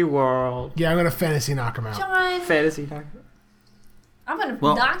fantasy world. it. Yeah, I'm gonna fantasy knock him out. John, Fantasy knock. I'm gonna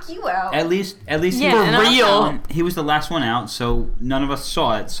Well, knock you out. At least Yeah, he, and was the also- last one- he was the last one out, so none of us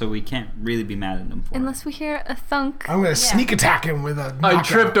saw it, so we can't really be mad at him for it. Unless we hear a thunk. I'm gonna sneak attack him with a I knockout.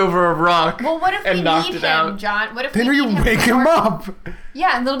 tripped over a rock. Well, what if and we knocked need it him, out. John? What if Then we you need him wake him before- up.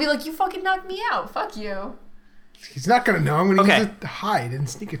 Yeah, and they'll be like, you fucking knocked me out. Fuck you. He's not gonna know. I'm gonna Okay. use a hide and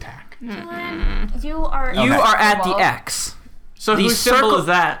sneak attack. John, you are. You are at the Well, X. So The whose symbol circle- is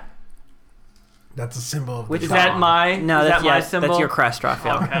that? That's a symbol of Which Is the that dog. my? No, is that's that my yes, symbol? that's your crest,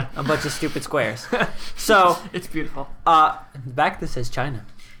 Raphael. Okay. A bunch of stupid squares. So, It's beautiful. back this says China.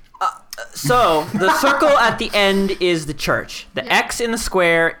 So the circle at the end is the church. The Yeah. X in the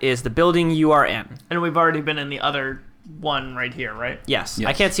square is the building you are in. And we've already been in the other one right here, right? Yes. Yes.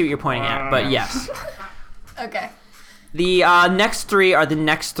 I can't see what you're pointing at, but yes. Okay. The next three are the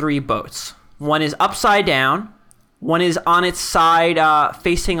next three boats. One is upside down, one is on its side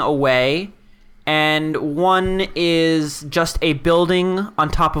facing away, and one is just a building on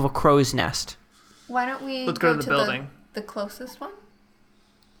top of a crow's nest. Why don't we Let's go to the building. The closest one?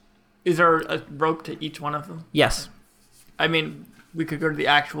 Is there a rope to each one of them? Yes. I mean, we could go to the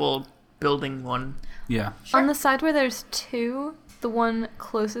actual building one. Yeah. On the side where there's two, the one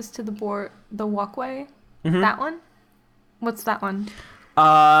closest to the walkway, Mm-hmm. that one? What's that one?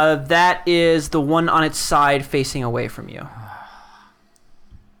 That is the one on its side facing away from you.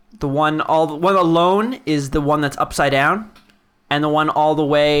 The one alone is the one that's upside down, and the one all the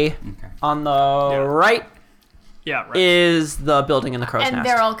way Okay. on the right Yeah, right. is the building in the crow's And nest.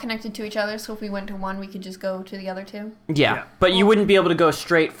 they're all connected to each other, so if we went to one, we could just go to the other two? Yeah, Yeah. but you wouldn't be able to go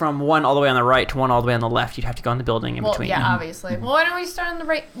straight from one all the way on the right to one all the way on the left. You'd have to go in the building in Well, between. yeah, obviously. Well, why don't we start on the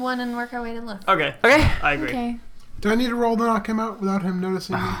right one and work our way to the left? Okay, Okay. I agree. Okay. Do I need to roll to knock him out without him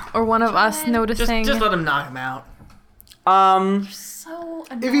noticing me? Or one of us John, noticing. Just let him knock him out. So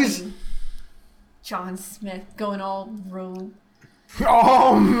annoying. If he's- John Smith going all rogue.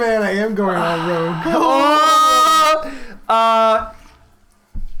 Oh man, I am going all rogue.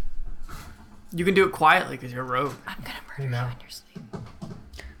 You can do it quietly because you're rogue. I'm gonna murder You know. you in your sleep.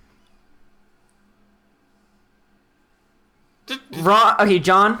 Okay,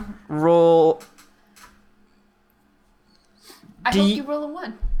 John, roll. I Do hope you- you roll a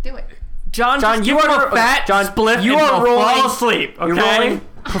 1. Do it. John, John, just you give him are- a fat John, split you and are he'll rolling- fall asleep. Okay. You're rolling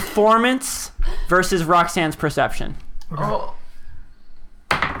performance versus Roxanne's perception. Okay. Oh,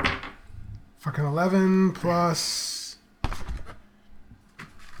 Fucking 11 plus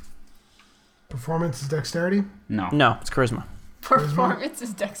performance is dexterity, No. No, it's charisma. performance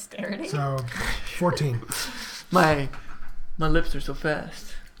is dexterity. so 14. My lips are so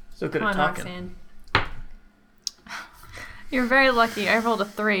fast. So good Come at on, talking. Roxanne. You're very lucky. I rolled a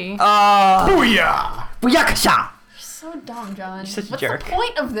 3. Booyah! Booyakasha! You're so dumb, John. such a What's jerk. the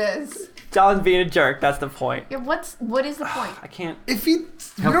point of this? John's being a jerk. That's the point. Yeah, what is the point? I can't. If we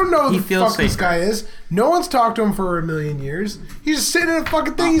don't know He who the feels fuck this safer. guy is, no one's talked to him for a million years. He's just sitting in a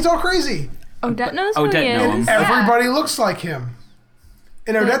fucking thing. He's all crazy. Odette knows who Odette he know is. him. Everybody looks like him.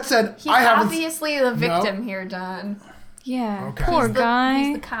 And Odette said, He's "I haven't." obviously the victim here, John. Yeah. Okay. Poor He's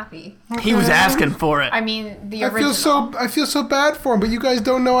guy. the copy. He was asking for it. I mean, the I original. feel so bad for him, but you guys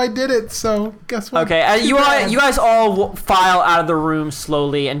don't know I did it. So guess what? Okay, Too you bad. guys all file out of the room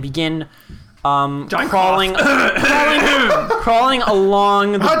slowly and begin crawling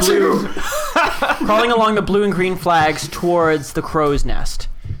along the blue, crawling along the blue and green flags towards the crow's nest.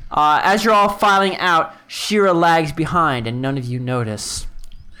 As you're all filing out, Shira lags behind, and none of you notice.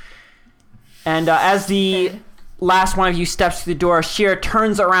 And as the last one of you steps through the door, Shira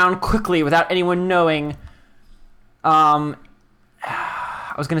turns around quickly without anyone knowing. I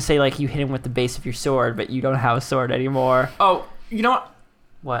was gonna say like you hit him with the base of your sword, but you don't have a sword anymore. Oh, you know what?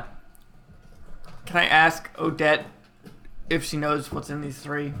 What? Can I ask Odette if she knows what's in these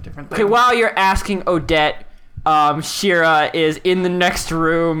 3 different things? Okay, while you're asking Odette, Shira is in the next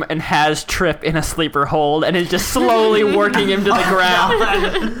room and has Trip in a sleeper hold and is just slowly working him to the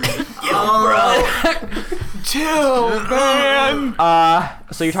ground. Chill, man.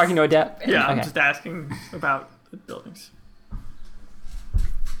 So you're talking to Odette? Yeah, I'm Okay. just asking about the buildings.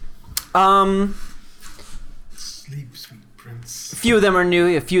 Sleep, sweet prince. A few of them are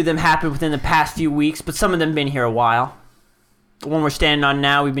new. A few of them happened within the past few weeks, but some of them been here a while. The one we're standing on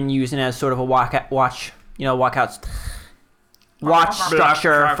now, we've been using as sort of a watch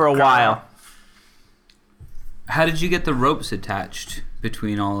structure for a while. How did you get the ropes attached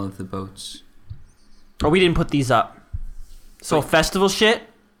between all of the boats? Or we didn't put these up. So Wait. festival shit.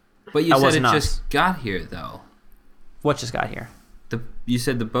 But you That said it wasn't us. just got here, though. What just got here? You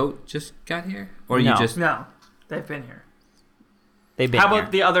said the boat just got here, or No. you just No, they've been here. They've been How here.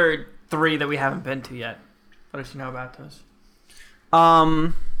 about the other 3 that we haven't been to yet? What does she know about those?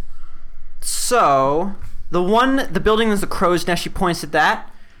 So the building is the crow's nest. She points at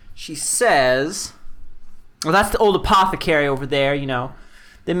that. She says, "Well, that's the old apothecary over there. You know,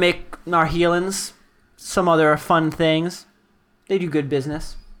 they make narhealins, some other fun things. They do good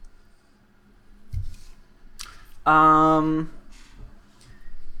business."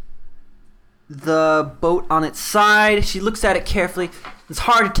 The boat on its side. She looks at it carefully. It's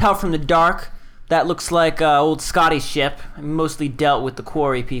hard to tell from the dark. That looks like old Scotty's ship. I mostly dealt with the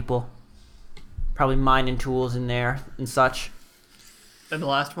quarry people. Probably mining tools in there and such. And the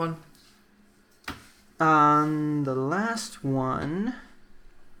last one? The last one.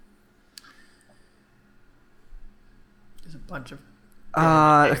 There's a bunch of...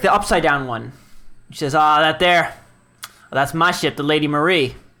 The upside down one. She says, that there. Well, that's my ship, the Lady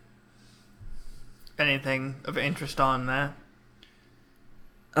Marie. Anything of interest on that?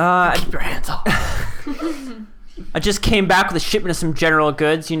 Keep your hands off. I just came back with a shipment of some general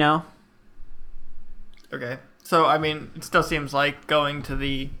goods, you know. Okay. So, I mean, it still seems like going to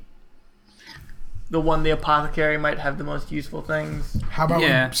the one, the apothecary, might have the most useful things. How about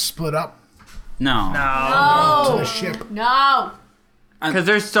we split up No. to No. the ship? No. Because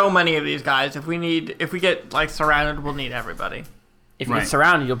there's so many of these guys. If we get, like, surrounded, we'll need everybody. If you Right. get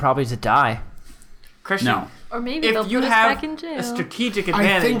surrounded, you'll probably just die. Christian, No. Or maybe they'll if you put us have back in jail. a strategic think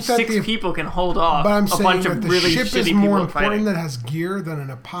advantage, that 6 the- people can hold off But I'm a saying bunch that of the really ship shitty is people more fighting. important that has gear than an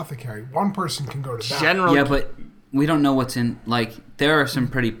apothecary. One person can go to that. General. Yeah, but we don't know what's in. Like, there are some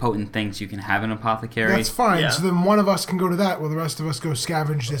pretty potent things you can have in apothecary. That's fine. Yeah. So then one of us can go to that, while the rest of us go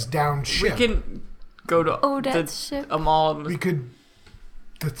scavenge this downed we ship. can go to Odette's ship. a mall We could.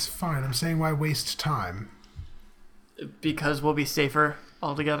 That's fine. I'm saying why waste time? because we'll be safer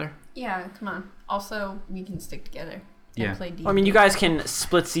all together. Yeah, come on. Also, we can stick together. Yeah. And play D&D. I mean, you guys can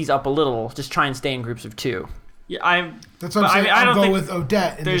split these up a little. Just try and stay in groups of 2. Yeah, I'm. That's what But I I'm saying. mean, I I'll don't go think with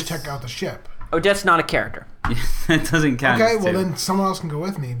Odette and just there's- check out the ship. Odette's not a character. That doesn't count. Okay, as well two. then someone else can go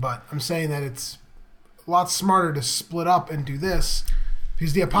with me. But I'm saying that it's a lot smarter to split up and do this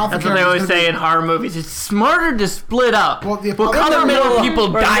because the apothecary. That's what they always say in horror movies. It's smarter to split up. Well, the we'll apothecary- cover more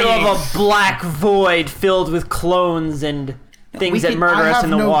people We're in the dying. middle of a black void filled with clones and things that can- murder I us have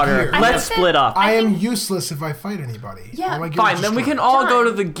in the no water. gear. I Let's think split up. I am useless if I fight anybody. Yeah, All my gear Fine, is then we can destroyed. all go John.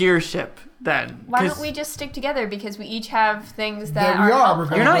 to the gear ship then. Why 'cause don't we just stick together? Because we each have things that There we are. helpful.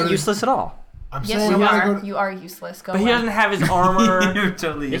 We're You're gonna not go to- useless at all. I'm Yes, saying you I'm gonna are. go to- You are useless. Go But he away. doesn't have his armor. You're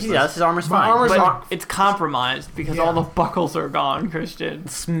totally Yes, he useless. does. His armor's My fine. armor's But like- It's compromised because Yeah. all the buckles are gone, Christian.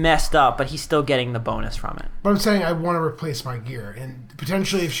 it's messed up, but he's still getting the bonus from it. But I'm saying I want to replace my gear, and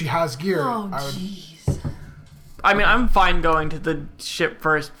potentially if she has gear, Oh, I would. jeez. I mean, I'm fine going to the ship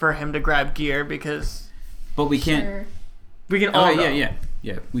first for him to grab gear because But we can't. Sure. we can all Oh go. yeah.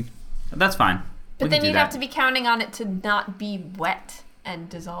 That's fine. We But can then do you'd that. have to be counting on it to not be wet and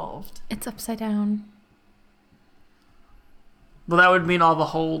dissolved. It's upside down. Well, that would mean all the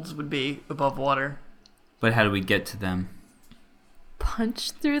holds would be above water. But how do we get to them?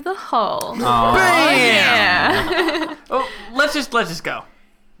 Punch through the hull. Oh, Yeah. Oh, let's just go.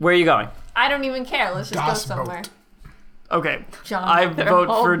 Where are you going? I don't even care. Let's just Das go somewhere. Boot. Okay, John. I They're vote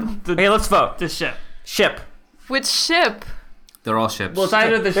all- for Okay, let's vote. the ship. Ship. Which ship? They're all ships. Well, it's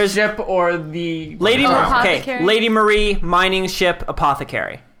either the There's- ship or the Lady Oh, Marie. Okay, apothecary. Lady Marie, mining ship,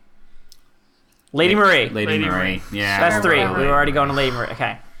 apothecary. Lady Marie. Lady Lady Marie. Yeah. That's Sure, 3. whatever. We were already going to Lady Marie.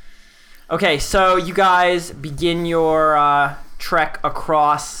 Okay. Okay, so you guys begin your trek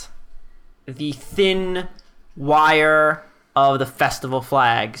across the thin wire of the festival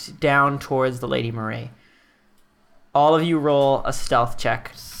flags down towards the Lady Marie. All of you roll a stealth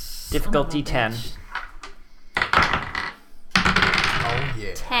check. Difficulty 10. Oh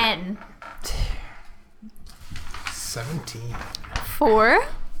yeah. 10. 17. 4.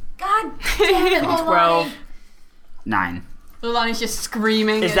 God damn it, Lolani. 12. 9. Lolani's just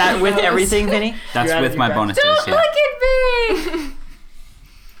screaming. Is as that he with goes. everything, Vinny? That's You're out with of my your bonuses. Don't Yeah. look at me!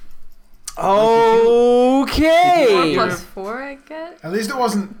 Okay. Plus 4, I get. At least it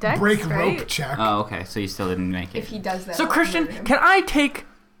wasn't Dex, break right? rope check. Oh, okay. So you still didn't make If it. he does that. So I'll Christian, murder him. can I take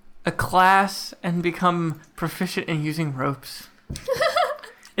a class and become proficient in using ropes?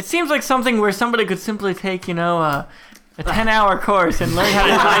 It seems like something where somebody could simply take, a 10-hour course and learn how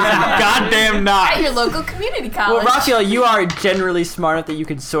to tie some goddamn knots. At your local community Well, college. Raphael, you are generally smart enough that you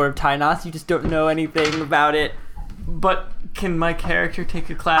can sort of tie knots. You just don't know anything about it. But can my character take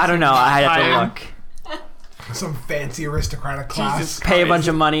a class? I don't in know. I have tying? to look. Some fancy aristocratic class. Jesus. Pay a bunch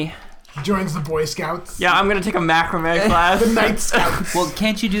of money. He joins the Boy Scouts. Yeah, I'm gonna take a macrame class. The Night Scouts. Well,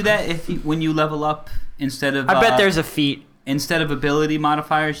 can't you do that when you level up instead of? I bet there's a feat instead of ability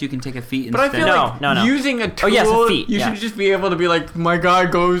modifiers, you can take a feat But I instead. feel No. using a tool, yes, a feat, you yeah. should just be able to be like, my guy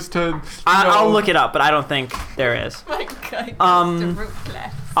goes to. I'll look it up, but I don't think there is. My God. Um, the root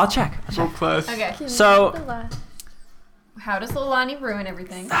class. I'll check. class. Okay. So- How does Lolani ruin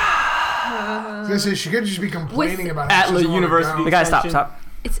everything? I was gonna say, she could just be complaining about it. At She the doesn't wanna university. go. The guy, stop, Extension. stop.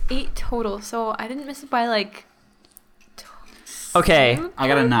 It's 8 total, so I didn't miss it by like. Okay, I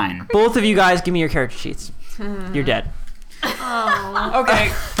got a 9. both of you guys, give me your character sheets. You're dead. Oh.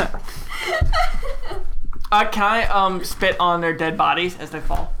 Okay. Can I spit on their dead bodies as they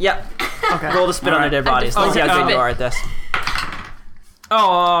fall? Yep. Okay. Roll to spit on their dead bodies. Let's see how good you are at this.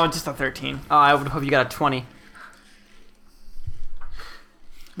 Oh, just a 13. I would hope you got a 20.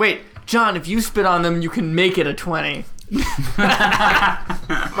 Wait, John, if you spit on them, you can make it a 20.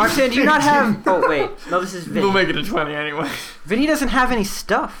 Roxanne, do you not have... Oh, wait. No, this is We'll Vinny. make it a 20 anyway. Vinny doesn't have any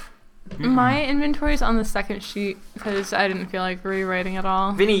stuff. My inventory's on the second sheet because I didn't feel like rewriting it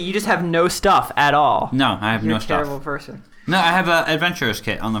all. Vinny, you just have no stuff at all. No, I have You're no a terrible stuff. person. No, I have a adventurer's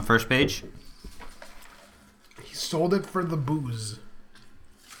kit on the first page. He sold it for the booze.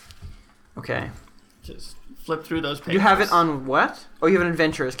 Okay. Just flip through those pages. You have it on what? Oh, you have an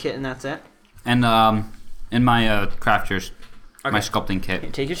adventurer's kit and that's it? And in my crafters, Okay. my sculpting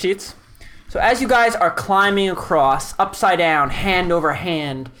kit. Take your sheets. So as you guys are climbing across, upside down, hand over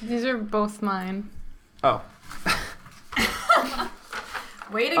hand. These are both mine. Oh.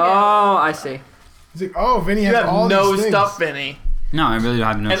 Way to go. Oh, I see. He's like, oh, Vinny You has have all no these things. stuff, Vinny. No, I really don't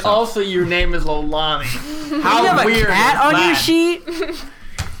have no And stuff. also, your name is Lolani. How You have weird a cat is on your that? sheet?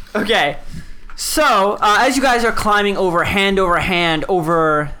 Okay. So, as you guys are climbing over hand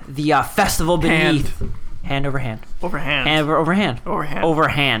over the festival beneath. Hand over hand. Overhand. Hand over hand. Overhand.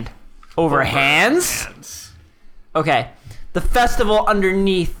 Overhand. Over hands? Hands. Okay. The festival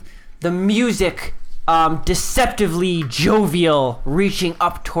underneath, the music deceptively jovial, reaching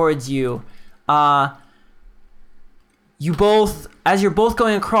up towards you. You both, as you're both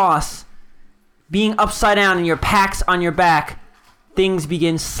going across, being upside down and your packs on your back, things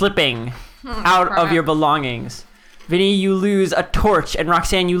begin slipping out of crap. your belongings. Vinny, you lose a torch, and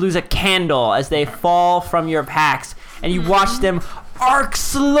Roxanne, you lose a candle as they fall from your packs, and you watch them arc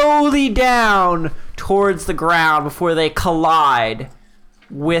slowly down towards the ground before they collide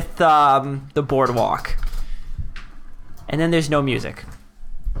with the boardwalk. And then there's no music.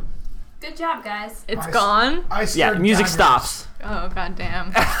 Good job, guys. It's I- gone. I Yeah, stared music daggers. stops. Oh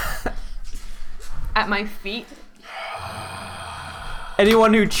goddamn. At my feet.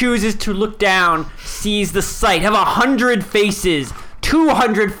 Anyone who chooses to look down sees the sight of 100 faces,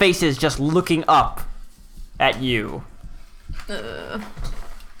 200 faces just looking up at you. Way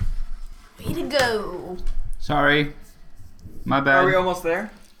to go. Sorry. My bad. Are we almost there?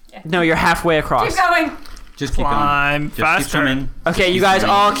 No, you're halfway across. Keep going. Just keep Climb going. Just faster. keep swimming. Okay, Just you guys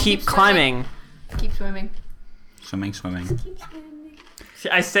swimming. all keep climbing. Keep swimming. Swimming. See,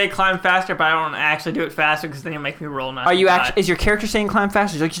 I say climb faster, but I don't actually do it faster because then you make me roll. Not Are you die. actually? Is your character saying climb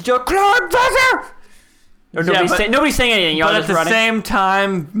faster? He's like, "Just climb faster!" Or Yeah, but- nobody's saying anything. Y'all But at just the running. same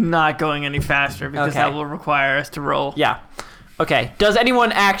time, not going any faster because Okay. that will require us to roll. Yeah. Okay. Does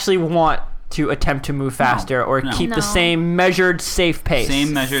anyone actually want to attempt to move faster or No. keep the No. same measured, safe pace?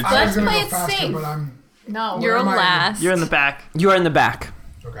 Same measured. I Let's was gonna play go it faster, safe. but I'm No. You're am I? last. You're in the back. You are in the back.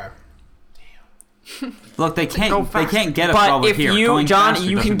 okay. Look, they Go can't. They fast. can't get us while But we're if here. you, Going John, faster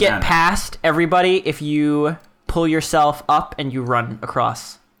you can doesn't get matter. past everybody if you pull yourself up and you run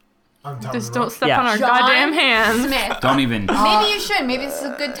across. I'm telling Just you don't what. step Yeah. on our John goddamn hands. Smith. Don't even. Maybe you should. Maybe this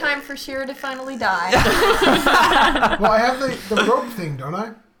is a good time for Shira to finally die. Well, I have the rope thing, don't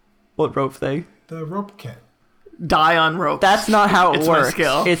I? What rope thing? The rope kit. Die on rope. That's not how it It's my works.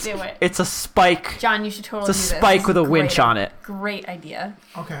 skill. It's Do it. it's a spike. John, you should totally It's a do this. spike This with is a winch great. on it. Great idea.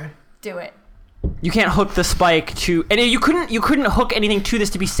 Okay. Do it. You can't hook the spike to, and you couldn't hook anything to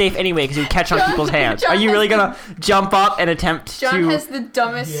this to be safe anyway because it would catch on John- people's hands. John Are you has really the- gonna jump up and attempt John to? has the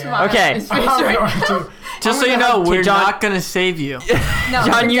dumbest Yeah. smile Okay. on his face I'm right going now. to. Just so I'm you gonna know, have we're John- not gonna save you. No,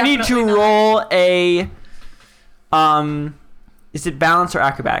 John, we're you need to definitely not. roll a. Is it balance or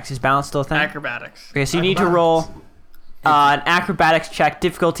acrobatics? Is balance still a thing? Acrobatics. Okay, so you need to roll an acrobatics check,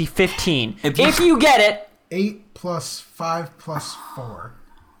 difficulty 15. If If you- you get it, 8 plus 5 plus 4.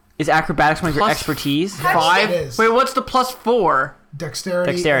 is acrobatics one of your Plus expertise? Yes, Five. it is. Wait, what's the plus 4?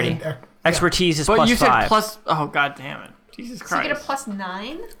 Dexterity. Dexterity. And, Expertise is But plus you said 5. plus. Oh god damn it! Jesus So you Christ! get a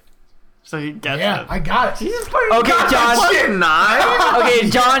 +9? So he gets Yeah, it. I got it. Okay, John. Okay,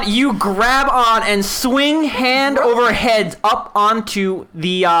 John, you grab on and swing hand over head up onto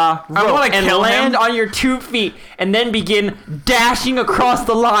the rope wanna and kill land him. on your 2 feet, and then begin dashing across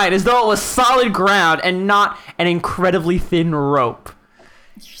the line as though it was solid ground and not an incredibly thin rope.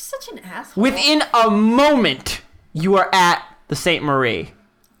 You're such an asshole. Within a moment, you are at the Sainte Marie.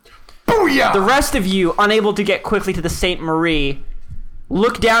 Booyah! The rest of you, unable to get quickly to the Sainte Marie,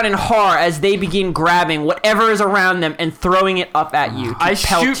 look down in horror as they begin grabbing whatever is around them and throwing it up at you. I to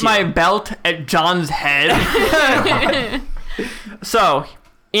pelt shoot you. my belt at John's head. So,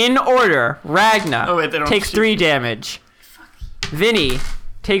 in order, Ragna Oh, wait, they don't takes shoot. 3 damage. Vinny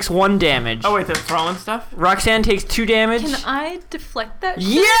takes 1 damage. Oh wait, they're throwing stuff? Roxanne takes 2 damage. Can I deflect that?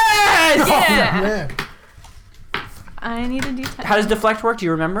 Yes! Yeah. Man. I need a D10. How does deflect work? Do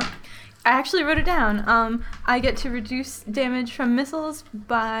you remember? I actually wrote it down. I get to reduce damage from missiles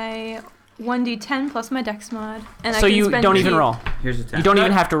by 1d10 plus my dex mod. And I So can you spend don't even key- roll. Here's a 10. You don't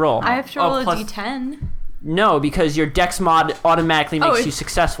even have to roll. I have to Oh, roll a plus- d10. No, because your dex mod automatically makes it- you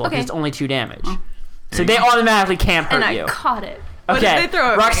successful because okay. it's only 2 damage. So they automatically can't hurt And I you. caught it. What did Okay, they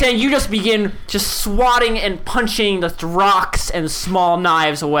throw at me? Roxanne, you just begin just swatting and punching the rocks and small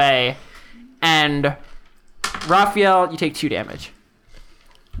knives away. And Raphael, you take 2 damage.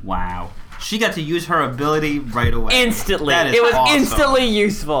 Wow. She got to use her ability right away. Instantly. That is It was awesome. instantly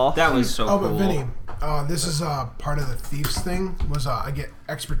useful. That was so Oh, cool. but Vinny, this is part of the thieves thing. Was I get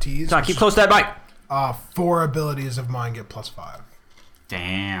expertise? John, keep close to that mic. 4 abilities of mine get +5.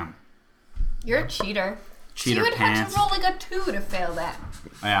 Damn. You're a cheater. Cheater So you would have pants. to roll like a 2 to fail that.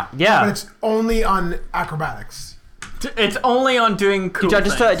 Yeah. But Yeah. it's only on acrobatics. It's only on doing cool John,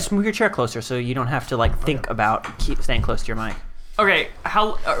 things. just move your chair closer so you don't have to think about keep staying close to your mic. Okay,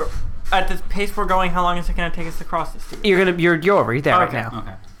 how at this pace we're going, how long is it going to take us to cross this? You're over. You're there right Okay. now.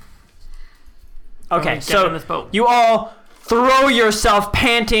 Okay. Okay, Get so in this boat. you all throw yourself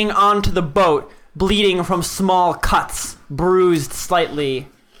panting onto the boat, bleeding from small cuts, bruised slightly,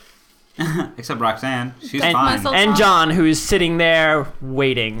 Except Roxanne. She's and, fine. myself- and John, who's sitting there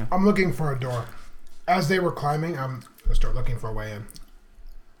waiting. I'm looking for a door. As they were climbing, I'm gonna start looking for a way in.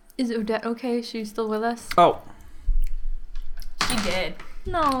 Is Odette okay? Is she still with us? Oh, She did.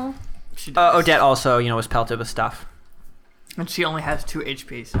 No. She does. Odette also, was pelted with stuff. And she only has 2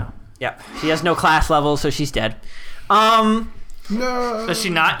 HP, so. Yep, she has no class level, so she's dead. No. Does she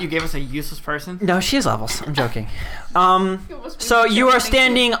not? You gave us a useless person? No, she has levels. I'm joking. So you are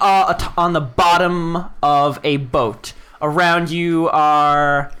standing on the bottom of a boat. Around you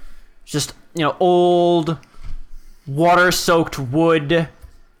are just old, water-soaked wood,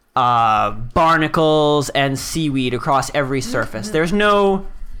 barnacles, and seaweed across every surface. There's no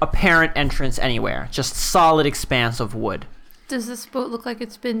apparent entrance anywhere. Just solid expanse of wood. Does this boat look like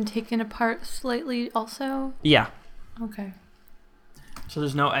it's been taken apart slightly also? Yeah. Okay. So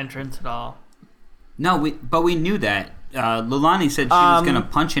there's no entrance at all. No, but we knew that. Lulani said she was going to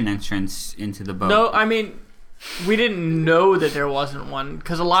punch an entrance into the boat. No, I mean, we didn't know that there wasn't one,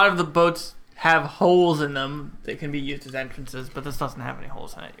 because a lot of the boats have holes in them that can be used as entrances, but this doesn't have any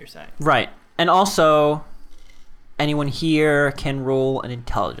holes in it, you're saying. Right. And also, anyone here can roll an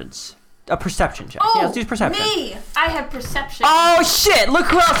intelligence. A perception check. Oh, Yeah, let's do perception. me! I have perception. Oh shit! Look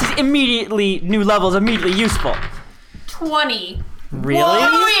who else is immediately new levels immediately useful. 20. Really?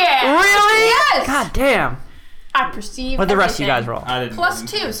 Oh yeah! Really? Yes! God damn. I perceive What the rest of you guys everything. roll? I didn't.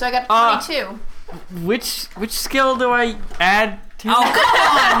 +2, so I got 22. Which skill do I add to Oh,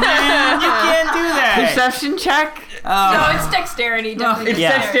 come on, man. You can't do that. perception check? No, it's dexterity. Definitely It's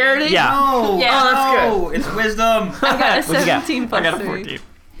Yeah. dexterity? Yeah. No. Yeah. Oh, that's No, it's wisdom. I got a What'd you get? 17 I plus got a 3. 14.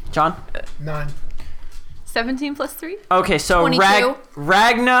 John? 9. 17 plus 3? Okay, so 22.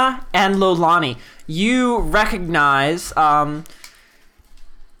 Ragna and Lolani, you recognize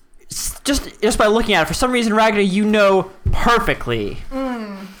just by looking at it. For some reason, Ragna, you know perfectly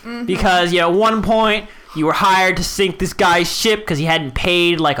because at one point you were hired to sink this guy's ship because he hadn't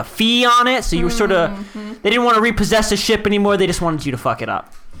paid like a fee on it. So you were sort of they didn't want to repossess the ship anymore. They just wanted you to fuck it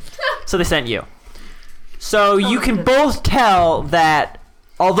up. So they sent you. So you can both tell that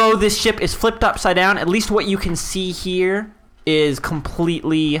although this ship is flipped upside down, at least what you can see here is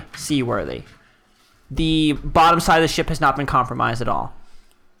completely seaworthy. The bottom side of the ship has not been compromised at all.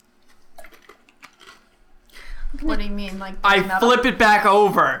 What do you mean? Like I metal? flip it back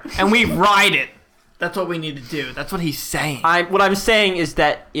over and we ride it. That's what we need to do. That's what he's saying. What I'm saying is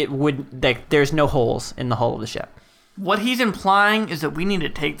that there's no holes in the hull of the ship. What he's implying is that we need to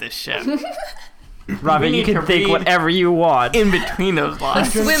take this ship Robin, you need can to think read whatever you want. in between those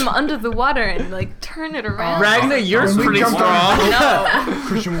lines. Swim under the water and like turn it around. Ragna, you're When we pretty jumped strong. on- No.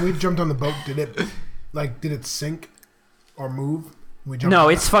 Christian, when we jumped on the boat, did it sink or move? We jumped No,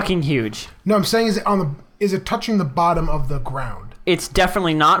 on it's fucking huge. No, I'm saying is it touching the bottom of the ground? It's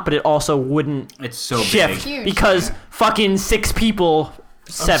definitely not, but it also wouldn't It's so shift big. Huge. because fucking 6 people,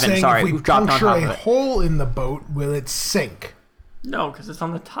 I'm 7, saying sorry, if we who dropped on puncture top a of it. hole in the boat, will it sink? No, because it's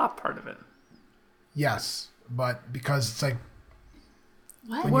on the top part of it. Yes, but because it's like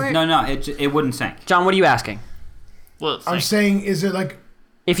What? No, it wouldn't sink. John, what are you asking? Well, it's I'm like, saying, is it like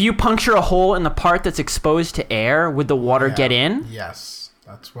If you puncture a hole in the part that's exposed to air, would the water Yeah. get in? Yes,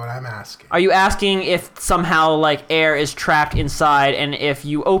 that's what I'm asking. Are you asking if somehow like air is trapped inside and if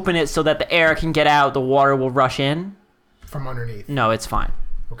you open it so that the air can get out, the water will rush in? From underneath. No, it's fine.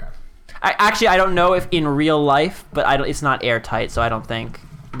 Okay. I don't know if in real life, but it's not airtight, so I don't think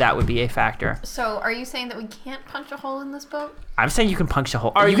that would be a factor. So, are you saying that we can't punch a hole in this boat? I'm saying you can punch a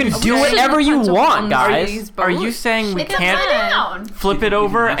hole. Are you can you do saying whatever you punch a hole want, in guys. these are you boats? saying we It's can't upside down. flip it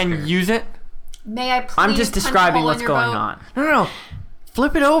over and Faster. use it? May I please I'm just punch a describing hole in what's your going boat? on. No.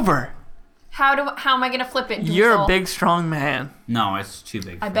 Flip it over. How am I gonna flip it? You're a Doozle? big, strong man. No, it's too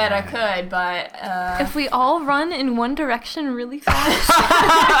big. I for bet I that. could, but If we all run in one direction really fast,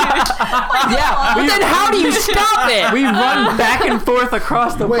 Yeah, but then how do you stop it? We run back and forth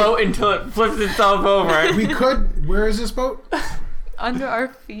across the Wait. boat until it flips itself over. We could. Where is this boat? under our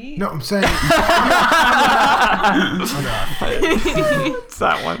feet. No, I'm saying. It's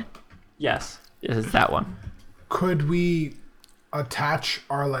that one. Yes, it's that one. Could we attach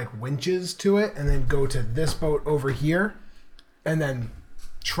our like winches to it and then go to this boat over here, and then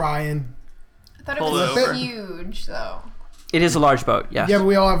try and I thought it Pull was it over. huge, though. It is a large boat, yes. yeah, but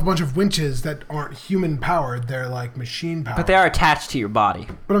we all have a bunch of winches that aren't human powered; they're like machine powered. But they are attached to your body.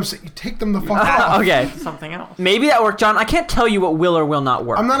 But I'm saying you take them the fuck off. Okay, Something else. maybe that worked, John. I can't tell you what will or will not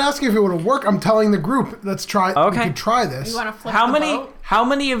work. I'm not asking if it would work. I'm telling the group, let's try. Okay. We could try this. You want to flip How the many? boat? How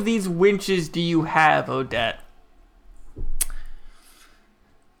many of these winches do you have, Odette?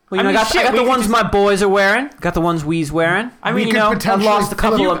 Well, you I know, mean, I shit, got we the could ones just- my boys are wearing. Got the ones we's wearing. I We mean, could you know, I potentially lost a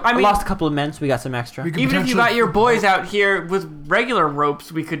couple. flip you- Of, I mean- I lost a couple of men, so we got some extra. We could even if you potentially got your flip the boys boat. out here with regular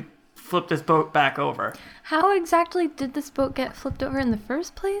ropes, we could flip this boat back over. How exactly did this boat get flipped over in the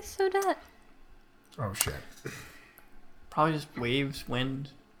first place, Odette? Oh shit! Probably just waves, wind.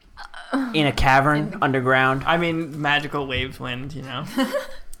 In a cavern underground. I mean, magical waves, wind. You know.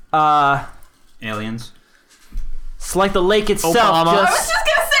 Aliens. It's like the lake itself. Obama. I was Just just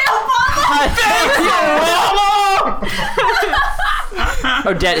gonna say Obama.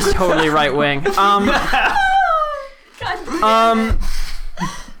 Odette is totally right wing.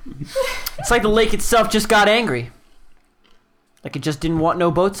 It's like the lake itself just got angry. Like it just didn't want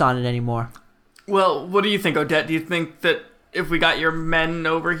no boats on it anymore. Well, what do you think, Odette? Do you think that if we got your men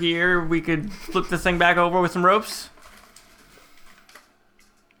over here, we could flip this thing back over with some ropes?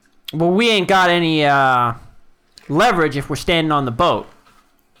 Well, we ain't got any leverage if we're standing on the boat.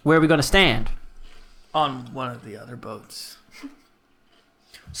 Where are we gonna stand? On one of the other boats.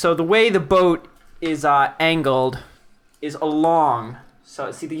 So the way the boat is angled is along.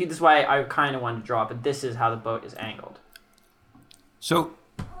 So see, this is why I kind of wanted to draw it, but this is how the boat is angled. So,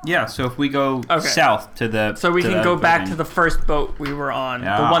 yeah. So if we go Okay. south to the, So we to can the go back building. to the first boat we were on, the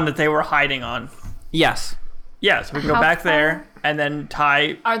Yeah. one that they were hiding on. Yes. Yeah, so we can go How back far? there and then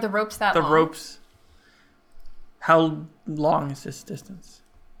tie Are the ropes that the long? ropes. How long is this distance?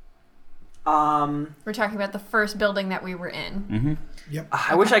 We're talking about the first building that we were in.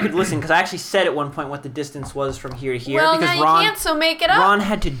 I wish I could listen because I actually said at one point what the distance was from here to here. Well, because now you Ron, can't, so make it up. Ron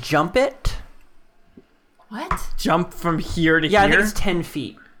had to jump it. What? Jump from here to Yeah, I here? think it's 10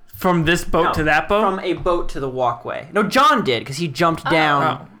 feet. From this boat No, to that boat? From a boat to the walkway. No, John did because he jumped down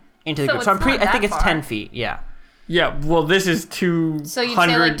Oh. into the So group. So it's not I think that it's far. 10 feet. Yeah. Yeah, well, this is 200 So you'd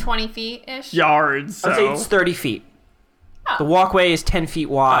say like 20 feet ish? yards. I'd say So it's 30 feet. Oh. The walkway is 10 feet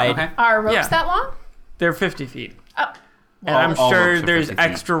wide. Okay. Are ropes Yeah. that long? they're 50 feet. Oh. And All- I'm all sure ropes are there's 50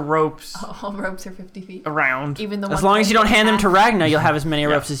 feet. extra ropes All ropes are 50 feet. around. Even the As ones long that as you don't I hand them to have? Ragnar, you'll have as many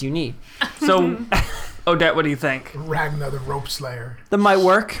ropes as you need. So, Odette, what do you think? Ragnar the rope slayer. That might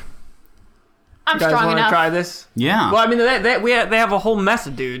work. I'm You guys strong want to enough. try this? Yeah. Well, I mean, they have a whole mess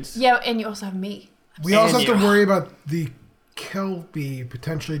of dudes. Yeah, and you also have me. We also And have to you. worry about the Kelpie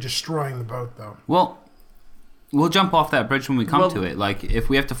potentially destroying the boat, though. Well, we'll jump off that bridge when we come Well, to it. Like, if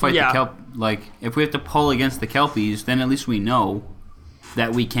we have to fight yeah. the kelp, like if we have to pull against the kelpies, then at least we know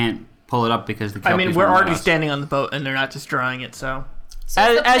that we can't pull it up because the kelpies. I mean, we're won't let already us. standing on the boat and they're not destroying it, so. So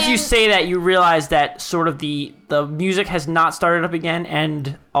As, the as you plan- say that, you realize that sort of the music has not started up again,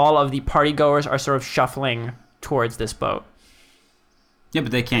 and all of the party goers are sort of shuffling towards this boat. Yeah,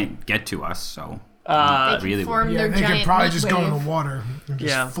 but they can't get to us, so They can really form Yeah, their they giant could probably meat just go in wave. the water and just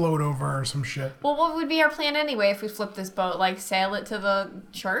Yeah. float over or some shit. Well, what would be our plan anyway if we flip this boat? Like sail it to the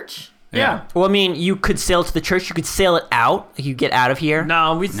church? Yeah. Well, I mean, you could sail to the church. You could sail it out. Like you get out of here.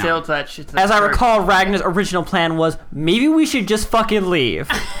 No, we No. sailed to that shit. To the As I church. recall, Ragnar's original plan was maybe we should just fucking leave.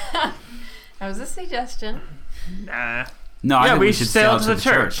 That was a suggestion. Nah. No, I Yeah, think we we should should sail sail to to the the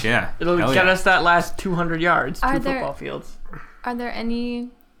church. church. Yeah. It'll Hell get yeah. us that last 200 yards, Are 2 there- football fields. Are there any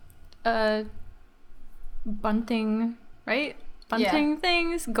bunting, right? Bunting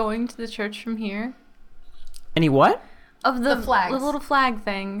things going to the church from here? Any what? Of the, The flags. the little flag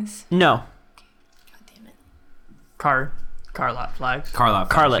things. No. God damn it. Car lot flags. Carlot.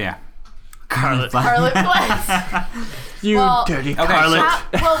 Carlet. Yeah. Carlet. Scarlet flags. You Well, dirty okay,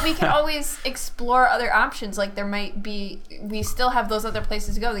 Carlet. Well, we can always explore other options. Like there might be, we still have those other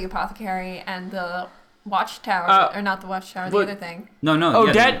places to go, the apothecary and the watchtower, or not the watchtower, the what- other thing. No, no. Oh,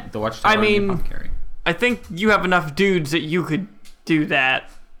 yeah, that- the watchtower. I and the mean- apothecary. I think you have enough dudes that you could do that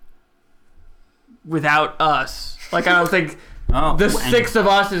without us. Like, I don't think Oh, the and- 6 of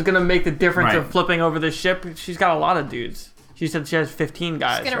us is going to make the difference Right. of flipping over the ship. She's got a lot of dudes. She said she has 15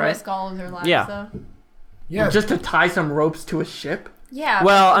 guys, She's gonna right? risk all of their lives, Yeah. though. Yeah, Just to tie some ropes to a ship? Yeah.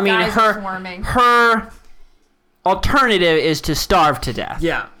 Well, but I mean, guys are her swarming. her alternative is to starve to death.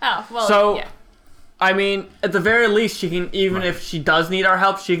 Yeah. Oh well. So- yeah. I mean, at the very least, she can, even Right. if she does need our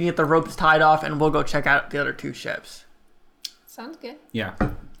help, she can get the ropes tied off and we'll go check out the other 2 ships. Sounds good. Yeah.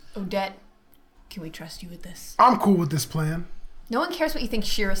 Odette, can we trust you with this? I'm cool with this plan. No one cares what you think,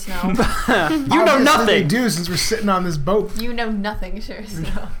 Shira Snow. You know Obviously nothing. They do since we're sitting on this boat. You know nothing, Shira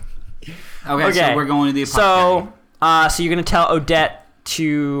Snow. Okay, Okay. so we're going to the apothecary. So you're gonna tell Odette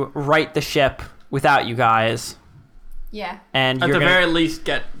to right the ship without you guys, Yeah. and At you're the gonna. very least,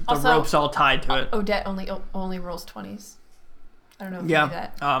 get the Also- ropes all tied to it. Odette only rolls 20s. I don't know if you Yeah. knew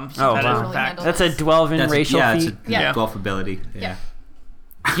that. Oh, That is wow. a fact. That's a Dwelvin That's racial yeah, feat. it's a Yeah. 12 ability. Yeah.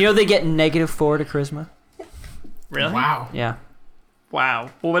 You know they get -4 to charisma. Really? Wow. Yeah, Wow.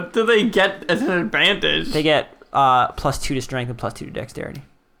 Well, what do they get as an advantage? they get +2 to strength and +2 to dexterity.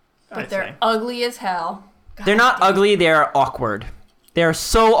 But they're ugly as hell. God They're not damn. ugly. They're awkward. They're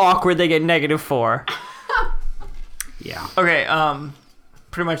so awkward they get -4. Yeah. Okay,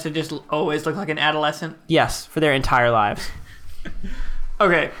 pretty much they just always look like an adolescent. Yes, for their entire lives.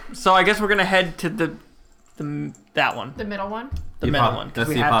 Okay, so I guess we're gonna head to the that one, The middle one? the middle one. 'cause That's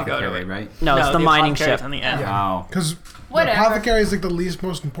we the have to go to apothecary, it. right? No, it's the mining apothecary's ship. on the end. Yeah. Oh. Because the Whatever. apothecary is like the least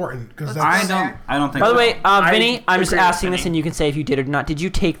most important. Because Let's that's go I there. don't think By the so. way, Vinny, I'm just agree with asking this, Vinny. and you can say if you did or not. Did you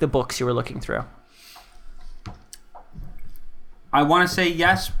take the books you were looking through? I want to say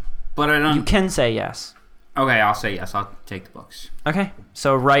yes, but I don't. You can say yes. Okay, I'll say yes. I'll take the books. Okay,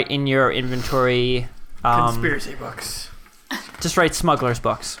 so write in your inventory. Conspiracy books. Just write smugglers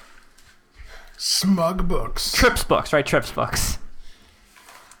books, smug books. trips books. Write trips books.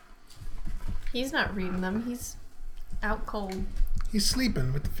 He's not reading them. He's out cold. He's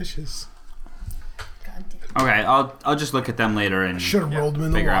sleeping with the fishes. God damn. Okay, I'll just look at them later and Should have rolled him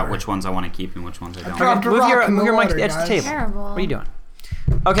in the figure water. out which ones I want to keep and which ones I don't. Dropped a Move rock your in the mic to water, the edge of the guys. table. Terrible. What are you doing?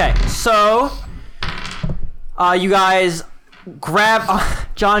 Okay, so you guys grab.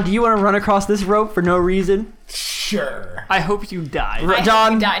 John, do you want to run across this rope for no reason? Sure. I hope you die. I hope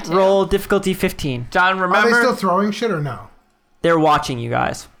John, you die too. roll difficulty 15. John, Are they remember? still throwing shit or no? They're watching you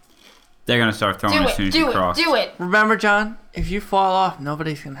guys. They're gonna start throwing Do as soon it. as you Do it. cross. Do it. Remember, John? If you fall off,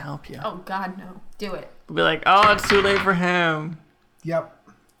 nobody's gonna help you. Oh God, no. Do it. We'll be like, oh, it's too late for him. Yep.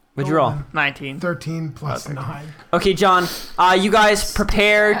 What'd you roll? 19. 13 plus Okay. 9. Okay, John. You guys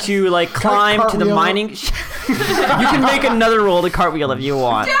prepare to climb to the cartwheel? mining. You can make another roll to cartwheel if you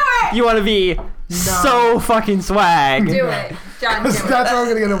want. Do it. You want to be so fucking swag. Do it. John, do it. That's why I'm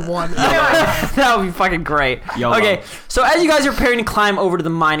going to get a 1. That would be fucking great. YOLO. Okay, so as you guys are preparing to climb over to the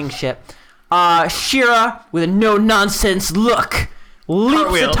mining ship, Shira, with a no-nonsense look, leaps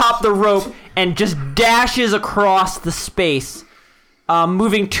Cartwheels. atop the rope and just dashes across the space,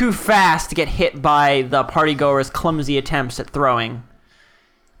 moving too fast to get hit by the partygoers' clumsy attempts at throwing,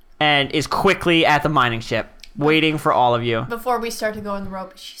 and is quickly at the mining ship, waiting for all of you. Before we start to go on the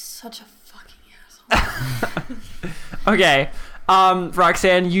rope, she's such a fucking asshole. Okay.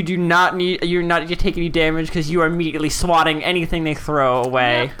 Roxanne, you're not need to take any damage because you are immediately swatting anything they throw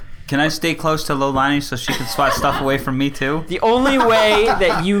away. Yep. Can I stay close to Lolani so she can swat stuff away from me too? The only way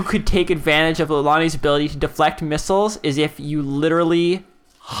that you could take advantage of Lolani's ability to deflect missiles is if you literally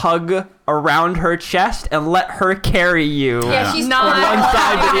hug around her chest and let her carry you. Yeah, she's Not From one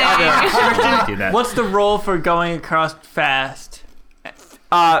side to the other. Can't do that. What's the roll for going across fast?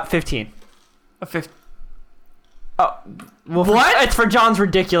 15. A 50. Oh, Well, What? It's for John's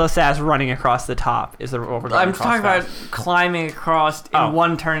ridiculous ass running across the top. Is the what we're going I'm across talking about fast. climbing across in Oh.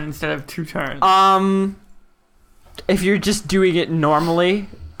 one turn instead of 2 turns. If you're just doing it normally,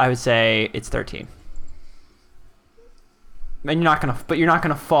 I would say it's 13. And you're not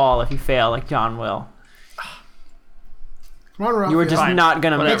gonna fall if you fail like John will. Come on, Raphael. You were just Fine. not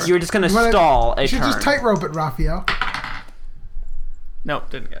gonna. Whatever. You were just gonna You wanna- stall a You should turn. just tightrope it, Raphael. Nope,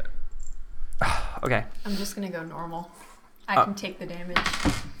 didn't get it. Okay, I'm just gonna go normal. I can take the damage.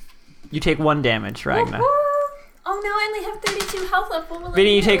 you take 1 damage, Ragnar. Woo-hoo! Oh no, I only have 32 health left. What will I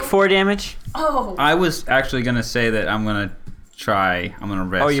Vinny, you do? take 4 damage. Oh. I was actually gonna say that I'm gonna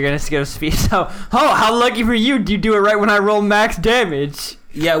risk. Oh, you're gonna skip speed. So, how lucky for you! You do it right when I roll max damage.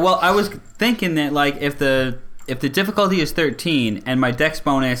 Yeah, well, I was thinking that like if the difficulty is 13 and my dex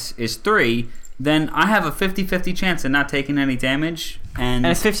bonus is 3, then I have a 50-50 chance of not taking any damage. And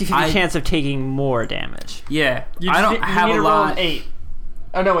And it's 50-50 I- chance of taking more damage. Yeah, You I don't you have need a to roll lot. an 8.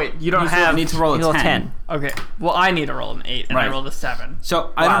 Oh no, wait, you don't I need to roll You a roll 10. Okay, well I need to roll an 8, and I Right. rolled a 7.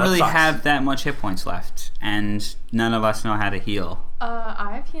 So I Wow, don't that really sucks. have that much hit points left, and none of us know how to heal.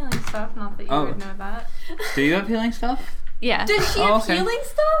 I have healing stuff. Not that you Oh. would know that. Do you have healing stuff? Yeah. Does she Oh, have okay. healing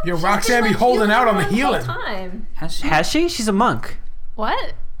stuff? Yo, She's Roxanne been, be holding out on the around healing. whole time. Has she? Has she? She's a monk.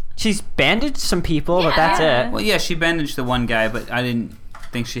 What? She's bandaged some people, but that's Yeah. it. Well, yeah, she bandaged the one guy, but I didn't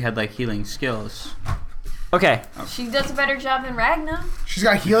think she had like healing skills. Okay, She does a better job than Ragna. She's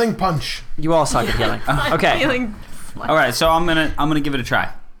got healing punch. you all suck at healing. Okay, Healing. All right, so I'm gonna give it a try.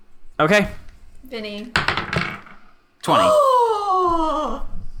 okay. Vinny. 20.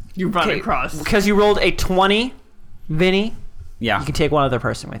 You run Okay, across. Because you rolled a 20, Vinny, Yeah, you can take one other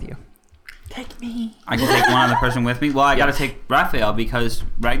person with you. Take me. I can take one other person with me. Well, I gotta take Raphael because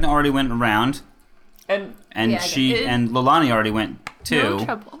Ragnar already went around, And and Yeah, and Lolani already went too. No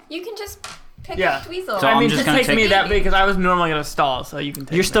trouble. You can just pick Yeah. up Dweezil. So I I'm mean, just just gonna take take- me that big because I was normally gonna stall, so you can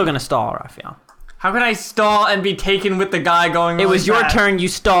take You're me. still gonna stall, Raphael. How can I stall and be taken with the guy going? It really was your fast? turn. You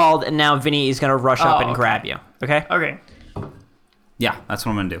stalled, and now Vinny is gonna rush up Oh, and okay. grab you. Okay. Okay. Yeah, that's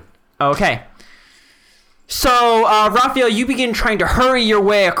what I'm gonna do. Okay. So, Raphael, you begin trying to hurry your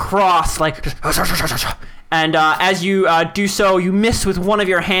way across, like, and as you do so, you miss with one of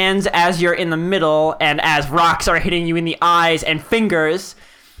your hands as you're in the middle, and as rocks are hitting you in the eyes and fingers,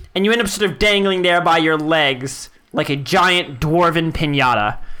 and you end up sort of dangling there by your legs like a giant dwarven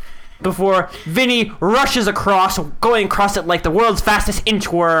pinata. Before Vinny rushes across, going across it like the world's fastest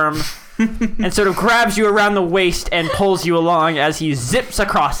inchworm, and sort of grabs you around the waist and pulls you along as he zips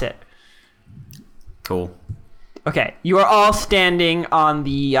across it. Cool. Okay, you are all standing on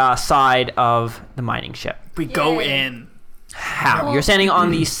the side of the mining ship. We go Yay. in. How? You're standing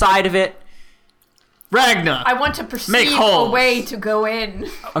on the side of it. Ragnar. I want to perceive Make a holes. way to go in.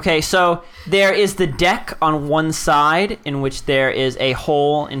 Okay, so there is the deck on one side in which there is a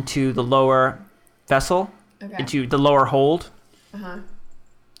hole into the lower vessel, Okay. into the lower hold. Uh-huh.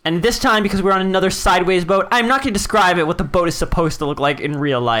 And this time, because we're on another sideways boat, I'm not going to describe it what the boat is supposed to look like in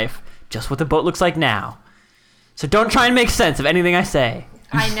real life, just what the boat looks like now. So don't try and make sense of anything I say.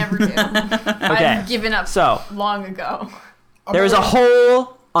 I never do. Okay. I've given up So long ago. there is a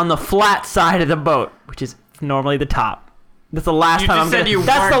hole on the flat side of the boat, which is normally the top. That's the last You time just I'm said gonna. you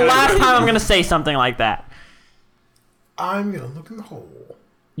That's weren't the gonna last do time it. I'm gonna say something like that. I'm gonna look in the hole.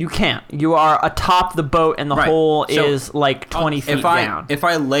 You can't. You are atop the boat, and the Right. hole So, is like 20 feet If I down. if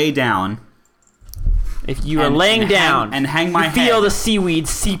I lay down If you are and- laying and hang- down and hang my you feel head- the seaweed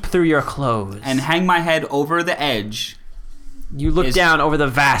seep through your clothes, and hang my head over the edge, you look is- down over the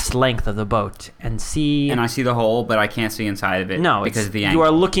vast length of the boat and see. and I see the hole, but I can't see inside of it. No, because it's, of the you angle. are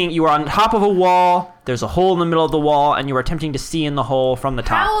looking. You are on top of a wall. There's a hole in the middle of the wall, and you are attempting to see in the hole from the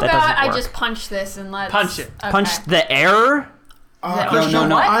top. How that about doesn't I work. just punch this and let's Punch it. Okay. punch the air? No,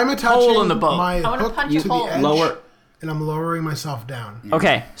 no. What? I'm attaching Hole in the boat. my I wanna hook punch to a the hole. edge, Lower. and I'm lowering myself down.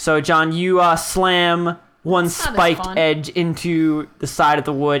 Okay, so John, you slam one That's not as spiked fun. edge into the side of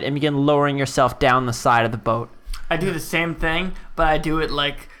the wood and begin lowering yourself down the side of the boat. I do the same thing, but I do it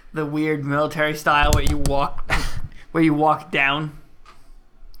like the weird military style where you walk down.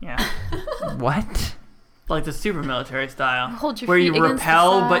 Yeah. What? Like the super military style. Hold your where feet you against the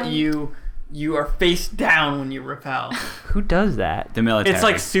repel, but side. you are face down when you repel. Who does that? The military. It's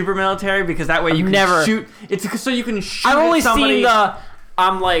like super military because that way you can never- shoot. It's so you can shoot. I've only at somebody. seen the.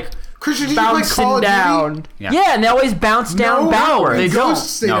 I'm like Christian, did you play bouncing Call of Duty? down. Yeah. Yeah, and they always bounce down No, backwards. they in don't.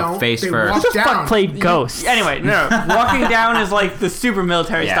 Ghosts, they No, don't. face they first. walk Who the down. fuck played Ghosts? Anyway, no. Walking down is like the super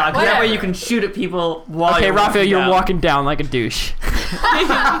military Yeah. style. 'Cause that way Whatever. you can shoot at people while Okay, you're Raphael, walking you're down. walking down like a douche.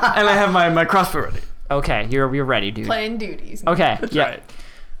 and I have my crossbow ready. Okay, you're ready, dude. Playing duties. Okay, That's yeah.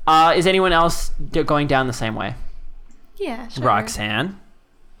 right. Is anyone else going down the same way? Yeah, sure. Roxanne.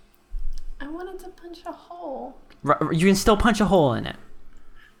 I wanted to punch a hole. You can still punch a hole in it.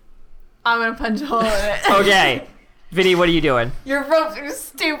 I'm gonna punch a hole in it. Okay. Vinny, what are you doing? Your ropes are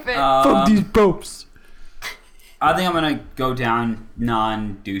stupid. Fuck these ropes. I think I'm gonna go down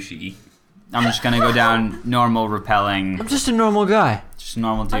non-douchey. I'm just gonna go down normal, repelling, I'm just a normal guy. just a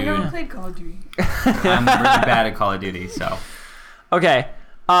normal dude. I've never played Call of Duty. I'm really bad at Call of Duty, so. Okay.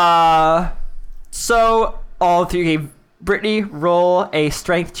 So all three. Okay, Brittany, roll a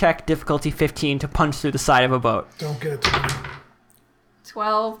strength check, difficulty 15, to punch through the side of a boat. Don't get it to me.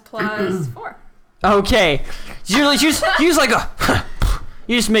 12 plus 4. Okay. You just like a.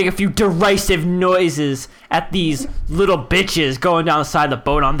 You just make a few derisive noises at these little bitches going down the side of the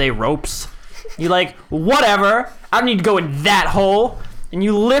boat on their ropes. You're like, whatever. I don't need to go in that hole. And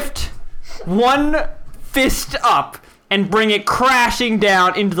you lift one fist up and bring it crashing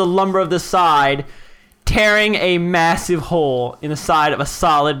down into the lumber of the side, tearing a massive hole in the side of a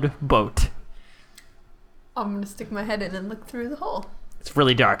solid boat. I'm gonna stick my head in and look through the hole. It's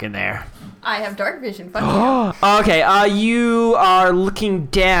really dark in there. I have dark vision. Fuck you. Okay, you are looking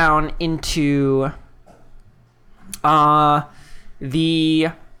down into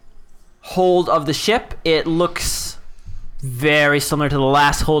the hold of the ship. It looks very similar to the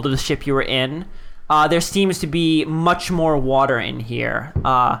last hold of the ship you were in. There seems to be much more water in here.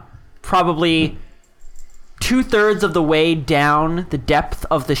 Probably 2/3 of the way down the depth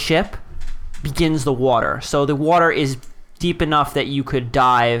of the ship begins the water. So the water is deep enough that you could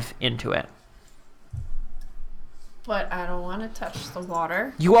dive into it. But I don't want to touch the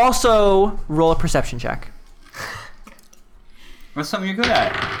water. You also roll a perception check. What's something you're good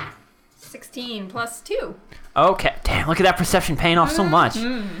at? 16 plus 2. Okay, damn, look at that perception paying off so much.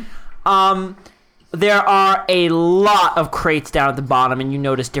 There are a lot of crates down at the bottom, and you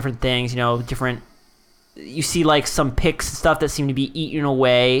notice different things, you see like some picks and stuff that seem to be eaten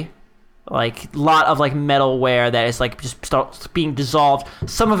away. Like, a lot of like metalware that is like just starts being dissolved.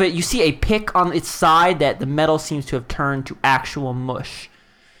 Some of it, you see a pick on its side that the metal seems to have turned to actual mush.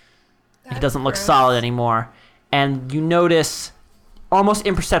 It doesn't look solid anymore. And you notice almost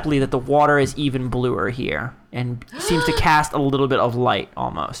imperceptibly that the water is even bluer here and seems to cast a little bit of light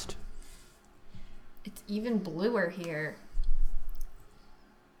almost. It's even bluer here.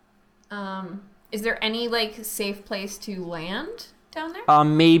 Is there any like safe place to land down there?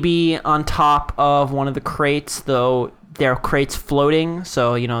 Maybe on top of one of the crates, though there are crates floating,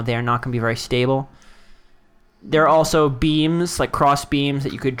 so they're not going to be very stable. There are also beams, like cross beams,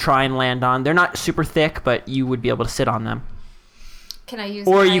 that you could try and land on. They're not super thick, but you would be able to sit on them. Can I use?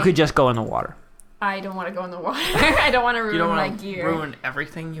 Or you could just go in the water. I don't want to go in the water. I don't want to ruin You don't my want to gear. ruin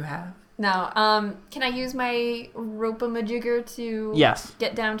everything you have. No. Can I use my rope-a-majigger to Yes.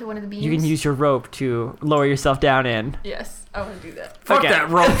 get down to one of the beams? You can use your rope to lower yourself down in. Yes, I want to do that. Fuck Okay. that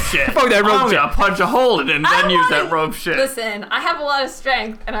rope shit. Fuck that rope I'm shit. gonna punch a hole in it and I then use wanna- that rope shit. Listen, I have a lot of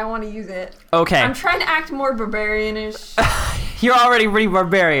strength and I want to use it. Okay. I'm trying to act more barbarianish. You're already pretty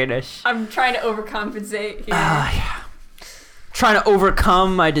barbarianish. I'm trying to overcompensate here. Trying to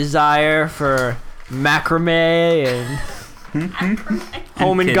overcome my desire for macrame and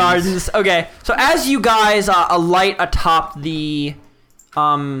home and kittens. gardens. Okay, so as you guys alight atop the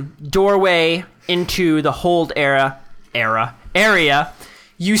doorway into the hold area,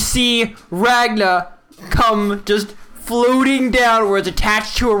 you see Ragna come just floating downwards,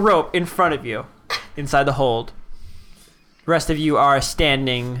 attached to a rope in front of you, inside the hold. The rest of you are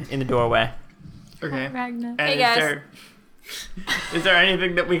standing in the doorway. Okay. Ragna. And Hey, guys. Is there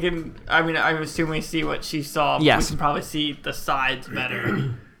anything that we can? I mean, I'm assuming we see what she saw. But Yes. We can probably see the sides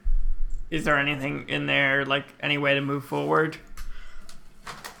better. Is there anything in there, like any way to move forward?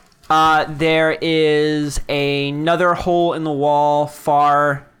 There is another hole in the wall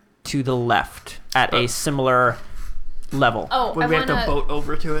far to the left at a similar level. Oh, Would I we have want to boat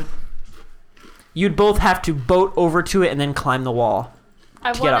over to it? You'd both have to boat over to it and then climb the wall.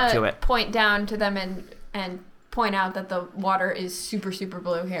 I to get up want to it. point down to them and point out that the water is super, super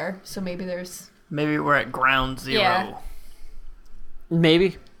blue here. So maybe there's... Maybe we're at ground zero. Yeah.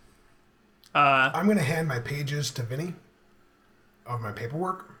 Maybe. I'm going to hand my pages to Vinny of my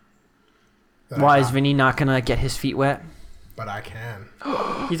paperwork. that I Why is got, Vinny not gonna get his feet wet? But I can.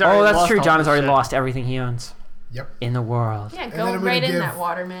 He's already Oh, that's lost true. all John has his already shit. lost everything he owns Yep. in the world. Yeah, And go then I'm right gonna in give, that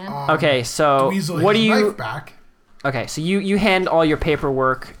water, man. Okay, so Dweezil what do his you? knife back. Okay, so you hand all your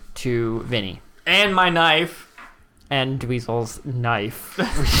paperwork to Vinny And my knife. and Dweezil's knife.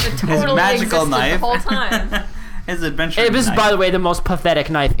 It totally magical existed knife. the whole time. His adventure. This is, by the way, the most pathetic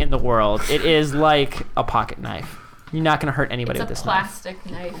knife in the world. It is like a pocket knife. You're not gonna hurt anybody It's with a this knife. plastic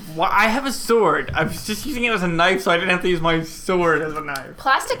knife. Well, I have a sword. I was just using it as a knife, so I didn't have to use my sword as a knife.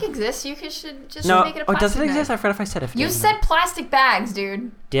 Plastic exists. You should just No, make it a oh, plastic does it knife. exist? I forgot if I said it. You said plastic bags,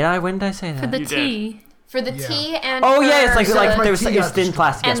 dude. Did I? When did I say that? For the You did. tea. For the Yeah. tea and Oh for yeah, it's like the, like my there's tea it's got thin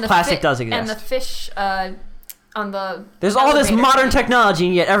plastic. Yes, and the plastic fi- does exist. And the fish on the. There's all this elevator modern thing. technology,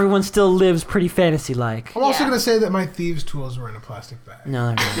 and yet everyone still lives pretty fantasy-like. I'm also Yeah. gonna say that my thieves' tools were in a plastic bag. No,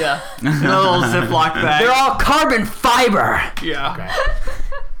 they're not. Yeah. In a little Ziploc bag. They're all carbon fiber. Yeah. Okay.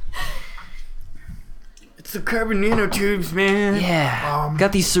 It's the carbon nanotubes, man. Yeah.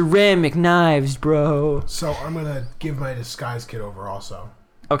 Got these ceramic knives, bro. So I'm gonna give my disguise kit over also.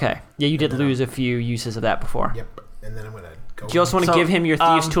 Okay. Yeah, you did lose a few uses of that before. Yep. And then I'm gonna go. Do you also want to So, give him your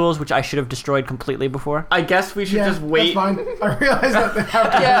thieves' um, tools, which I should have destroyed completely before? I guess we should Yeah, just wait. That's fine. I realized that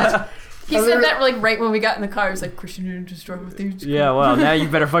after. Yeah. He And said then- that like right when we got in the car. He was like, "Christian, you didn't destroy with these." Yeah, well, now you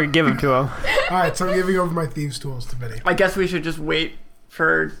better fucking give them to him. All right, so I'm giving over my thieves' tools to Vinny. I guess we should just wait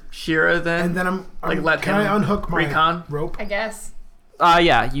for Shira then. And then I'm Like, let can I him unhook my recon? rope? I guess.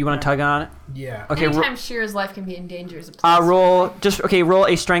 Yeah, you want to tug on it? Yeah. Okay, Anytime Shira's life can be in danger is a plus. roll roll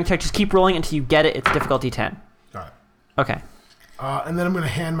a strength check. Just keep rolling until you get it. It's difficulty 10. All right. Okay. And then I'm gonna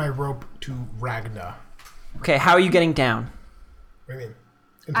hand my rope to Ragna. Okay, how are you getting down? What do you mean?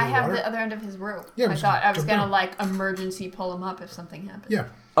 Into I the have water? the other end of his rope. Yeah, I just thought I was jump gonna down. like emergency pull him up if something happened. Yeah.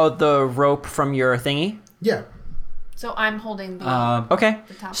 Oh, the rope from your thingy? Yeah. So I'm holding the. Okay.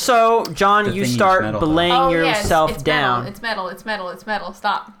 The top. So, John, The you thingy's start metal, though. belaying oh, yeah, yourself it's down. Metal. It's metal. It's metal. It's metal.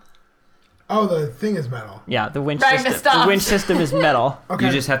 Stop. Oh, the thing is metal. Yeah, the winch Ragna system. The stops. winch system is metal. Okay.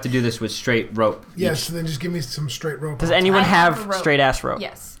 You just have to do this with straight rope. Yeah, Each- so then just give me some straight rope. Does on anyone I have have a rope. straight ass rope?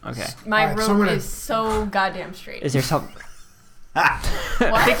 Yes. Okay. My Alright, so rope I'm gonna- is so goddamn straight. Is there something?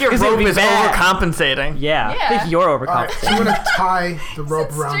 I think your 'Cause it would rope be is bad. overcompensating. Yeah. I Yeah. think you're All right, overcompensating. so I'm gonna tie the rope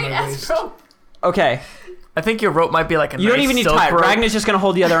It's around straight my ass waist. rope. Okay. I think your rope might be like a You don't nice even need to silk tie it. rope. Ragnar's just going to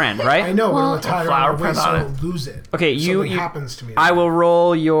hold the other end, I right? know, but I'm Well- gonna tie it Flower around my waist print so I on don't lose it. Okay, Something you happens to me. I will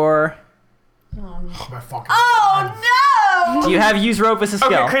roll your... Oh, my fucking. Oh no! Do you have use rope as a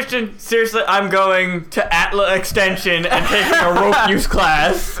skill? Okay, Christian, seriously, I'm going to Atla Extension and taking a rope use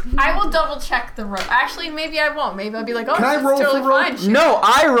class. I will double check the rope. Actually, maybe I won't. Maybe I'll be like, oh, Can I this roll is totally for rope? fine. Shira. No,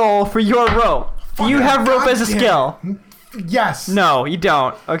 I roll for your rope. You have rope as a goddamn- skill. Yes. No, you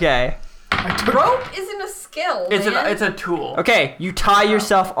don't. Okay. I took Rope isn't a skill. man. It's a tool. Okay, you tie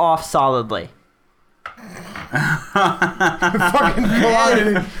yourself off solidly. fucking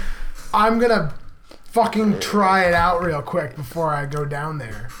collided. I'm gonna fucking try it out real quick before I go down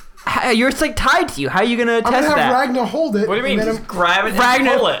there. It's like tied to you. How are you going to I'm gonna test have that? Ragnar hold it. What do you mean? and then Just grab it and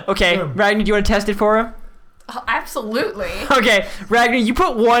Ragnar, pull it. okay, Sure. Ragnar, do you want to test it for him? Oh, absolutely. Okay, Ragnar, you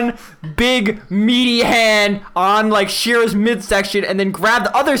put one big meaty hand on like Shira's midsection and then grab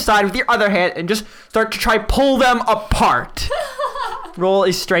the other side with your other hand and just start to try pull them apart. Roll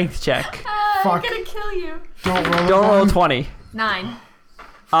a strength check. I'm Fuck. gonna kill you. Don't roll. Don't roll a one. 20. 9.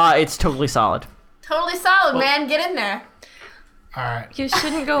 It's totally solid. Totally solid, man. Get in there. All right. You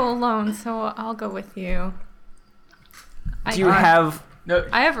shouldn't go alone, so I'll go with you. Do you have No,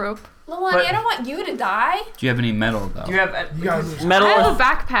 I have rope. Lilani, But- I don't want you to die. Do you have any metal though? you have. You guys. metal? I have a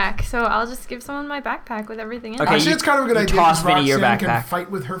backpack, so I'll just give someone my backpack with everything in Okay, it. Actually, you- it's kind of a good you idea. toss because Vinny your Roxanne backpack. Can fight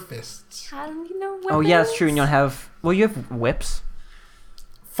with her fists. How do you know Oh yeah, that's true. And you weapons? don't have. Well, you have whips.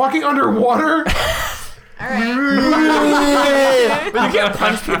 Fucking underwater. All right. But you can't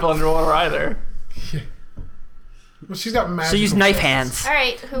punch people underwater either. Well, she's got magic. So use knife hands. All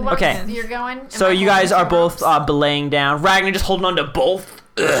right. Who wants? Okay. You're going. Am So I you guys are holding both two ropes? belaying down. Ragnar just holding on to both.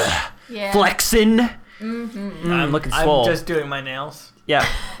 Yeah. Flexing. I'm looking I'm swole. just doing my nails. Yeah.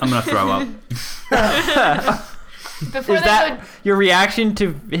 I'm gonna throw up. Before Is they that go, your reaction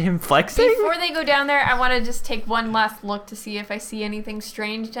to him flexing? before they go down there, I want to just take one last look to see if I see anything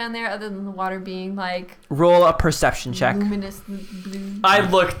strange down there, other than the water being like Roll a perception check. luminous blue. I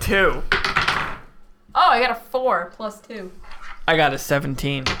look too. Oh, I got a 4 plus 2. I got a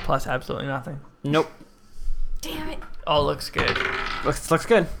 17 plus absolutely nothing. Nope. Damn it. All looks good. Looks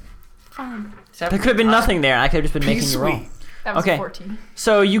good. Fun. There could have been nothing there. I could have just been making you roll. Sweet. That was Okay. 14.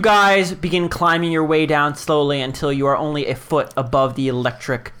 So you guys begin climbing your way down slowly until you are only a foot above the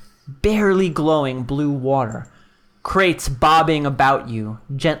electric, barely glowing blue water. Crates bobbing about you,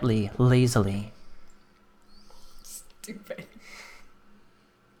 gently, lazily. Stupid.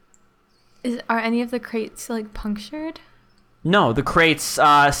 Are any of the crates like punctured? No, the crates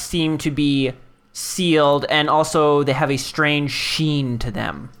seem to be sealed, and also they have a strange sheen to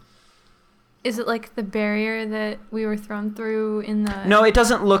them. Is it like the barrier that we were thrown through in the... No, it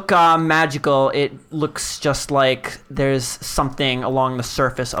doesn't look magical. It looks just like there's something along the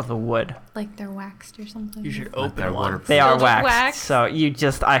surface of the wood. Like they're waxed or something? You should Like open they're one. waterproof. They are They're just waxed. waxed. So you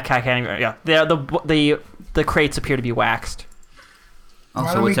just, I can't even, yeah. The crates appear to be waxed. Oh, Why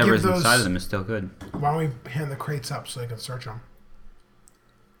so don't we whatever's give those- inside of them is still good. Why don't we hand the crates up so they can search them?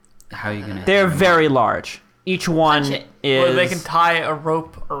 How are you gonna? They're very large. Each one Punch it. is. Or they can tie a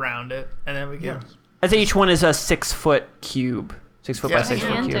rope around it, and then we can Yeah. I'd say each one is a 6-foot cube. 6 foot by Yeah, 6 foot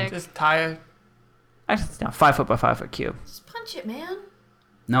cube. gigantic. just tie a... Actually, no, 5 foot by 5 foot cube. Just punch it, man.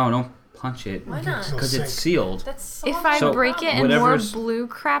 No, don't punch it. Why not? Because it's sealed. That's If I So, break it and more whatever's- blue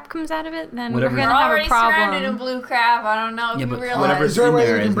crap comes out of it, then we're whatever's- going We're to have already a surrounded in problem. blue crap. I don't know if Yeah, you but realize. whatever's Is there a in way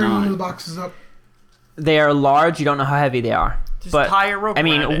there you can is bring one not. of the boxes up? They are large. You don't know how heavy they are. Just But, tie a rope I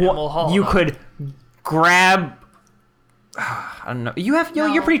mean, around it and we'll haul you it up. could grab. I don't know. You have, you're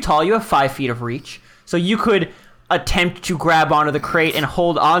No. pretty tall. You have 5 feet of reach, so you could attempt to grab onto the crate and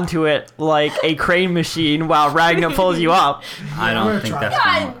hold onto it like a crane machine while Ragnar pulls you up. I I'm don't gonna think try that's that.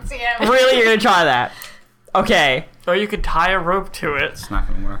 gonna God work. damn it. Really, you're gonna try that? Okay. Or you could tie a rope to it. It's not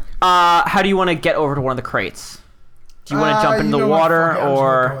gonna work. How do you want to get over to one of the crates? Do you want to jump you into the know what? water, Fuck it, I'm just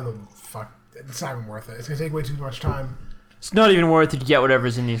or gonna go in the- fuck, it's not even worth it. It's gonna take way too much time. it's not even worth it to get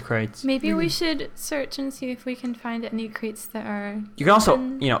whatever's in these crates? Maybe we should search and see if we can find any crates that are... You can also,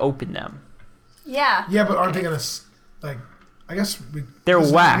 open. open them. Yeah. Yeah, but aren't they gonna like? I guess we. They're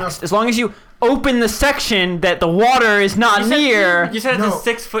there's waxed. enough- As long as you open the section that the water is not near. You said it's No. a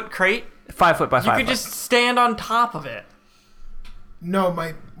 6-foot crate? 5 foot by You 5 could foot. just stand on top of it. No,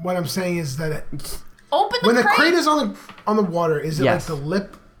 what I'm saying is that Open the when the crate. crate is on the water, is it Yes. like the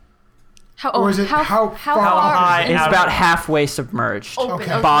lip? How, Or is it how far high is it? It's out of about it. halfway submerged. Open.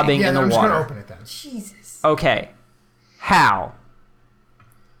 Okay. Bobbing Yeah, in then the I'm just water. gonna open it then. Jesus. Okay. How?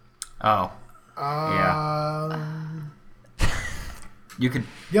 Oh, you could.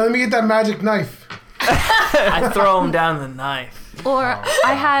 Yeah, let me get that magic knife. I throw him down the knife. Or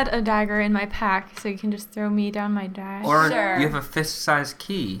I had a dagger in my pack, so you can just throw me down my dash. Or Sure. you have a fist-sized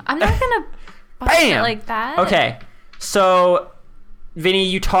key. I'm not gonna bust it Bam! like that. Okay. So, Vinny,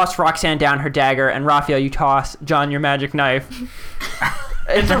 you toss Roxanne down her dagger, and Raphael, you toss John your magic knife.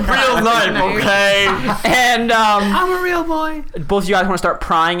 It's a real knife, okay? And I'm a real boy. both of you guys want to start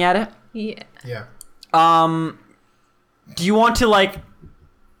prying at it. Yeah. Yeah. Do you want to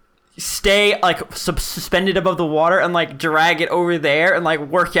stay suspended above the water and drag it over there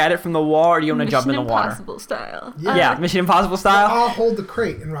and work at it from the wall, or do you want to jump in the water? Impossible style. Yeah, Mission Impossible style. I'll hold the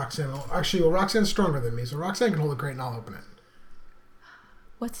crate, and Roxanne. Actually, Roxanne's stronger than me, so Roxanne can hold the crate, and I'll open it.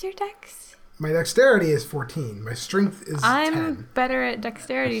 What's your dex? My dexterity is 14. My strength is I'm 10. better at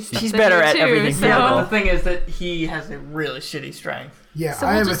dexterity stuff She's than better you at too, everything So, physical. But the thing is that he has a really shitty strength. Yeah, so I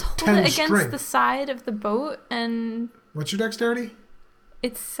we'll have just a hold 10 it against strength. the side of the boat, and What's your dexterity?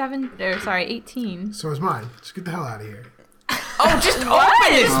 it's 18. So is mine. Just get the hell out of here. Oh, just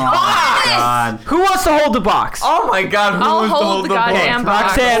open his box! God. Who wants to hold the box? Oh my god, who I'll wants to hold hold the the goddamn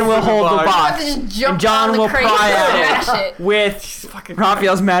box? box. Roxanne will hold the box, Just jump and John on the will crate pry and at smash it with Fucking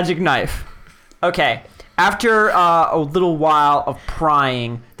Raphael's magic knife. Okay. After a little while of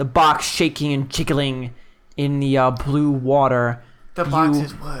prying, the box shaking and jiggling in the blue water, The box you-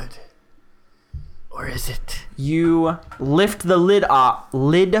 is wood. Or is it? you lift the lid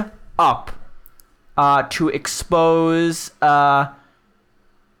up to expose what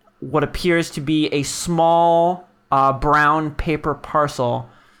appears to be a small brown paper parcel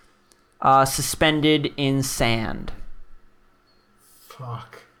suspended in sand.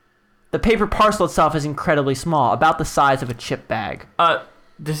 Fuck. The paper parcel itself is incredibly small, about the size of a chip bag.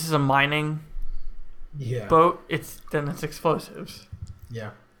 This is a mining Yeah. boat. It's explosives.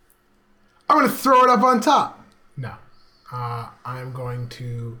 Yeah. I'm gonna throw it up on top. No. I'm going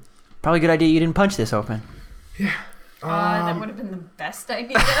to. Probably a good idea you didn't punch this open. that would have been the best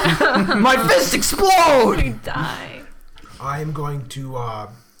idea. My fists explode! Die. I'm going to. I'm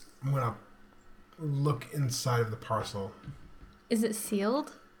gonna look inside of the parcel. Is it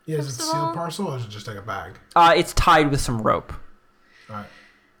sealed? Yeah, is it First of sealed all- parcel or is it just like a bag? It's tied with some rope. All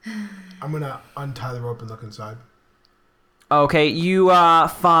right. I'm gonna untie the rope and look inside. Okay, you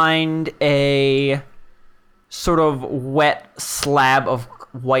find a sort of wet slab of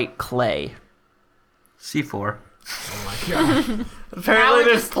white clay. C4. Oh my god. Apparently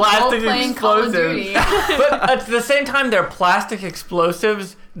there's plastic Playing Call of explosives. Duty. But at the same time, they're plastic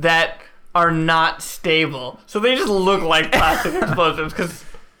explosives that are not stable. So they just look like plastic explosives because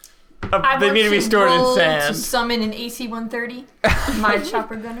they need to be stored in roll to sand. summon an AC-130, my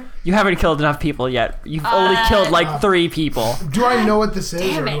chopper gunner. You haven't killed enough people yet. You've only killed like 3 people. Do I know what this is,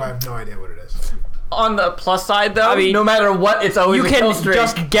 Damn or do it. I have no idea what it is? On the plus side, though, I mean, no matter what, it's always You a can kill streak.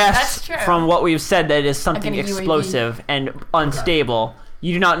 just guess That's true. from what we've said that it is something Like an UAV. explosive and unstable.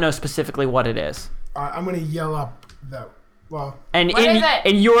 You do not know specifically what it is. I'm gonna yell up that. Well, And What in, is it?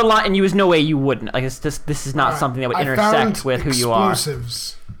 in your line, and you was no way you wouldn't. Like this is not alright, something that would I intersect found with who you are.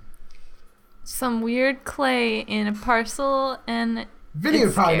 explosives. Some weird clay in a parcel, and Vinny would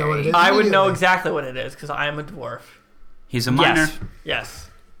It's probably know what it is. I would know immediately. exactly what it is because I am a dwarf. He's a minor. Yes. Yes.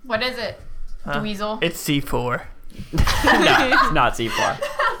 What is it? Huh? Dweezil? It's C4. No, it's not C4.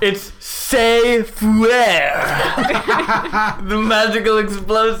 It's C'est Fouer. The magical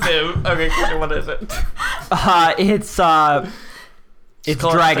explosive. Okay, Christian, what is it? It's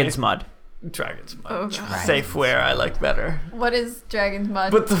called Dragon's Safe- Mud. Dragon's Mud. Oh, God. C'est Fouer, I like better. What is Dragon's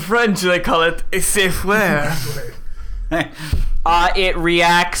Mud? But the French, they call it C'est Fouer. It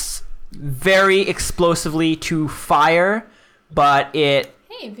reacts very explosively to fire, but it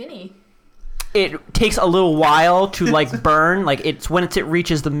Hey, Vinny. takes a little while to like burn. Like it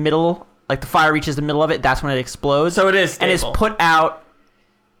reaches the middle, like the fire reaches the middle of it, that's when it explodes. So it is and it's stable. put out.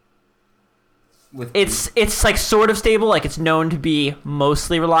 With It's like sort of stable, like it's known to be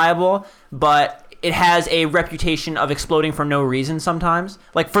mostly reliable, but it has a reputation of exploding for no reason sometimes.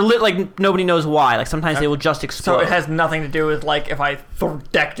 Like like nobody knows why. Like sometimes they will just explode. So it has nothing to do with like if I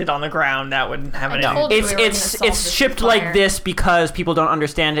decked it on the ground, that wouldn't have anything. told you It's we were gonna it's solve it's this shipped with like fire. this because people don't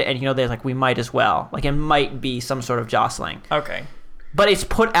understand it, and there's like we might as well. Like it might be some sort of jostling, Okay. but it's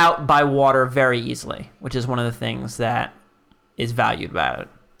put out by water very easily, which is one of the things that is valued about it.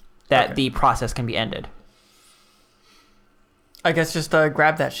 That Okay. the process can be ended. I guess just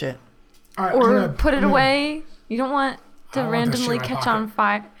grab that shit. All right, or I'm gonna, put it I'm gonna- away. You don't want to I don't want this shit randomly in my catch pocket. on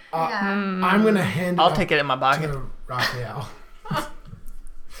fire. I'm gonna hand it I'll up take it in my pocket. to Raphael.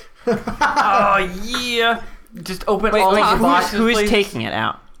 Oh yeah. Just open all Wait, of the boxes, who is please. taking it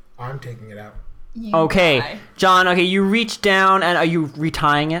out? I'm taking it out. You Okay, guy. John. Okay, you reach down and are you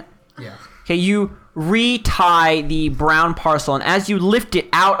retying it? Yeah. Okay, you retie the brown parcel, and as you lift it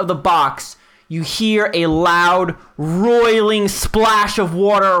out of the box, you hear a loud, roiling splash of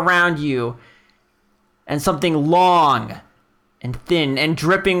water around you, and something long and thin and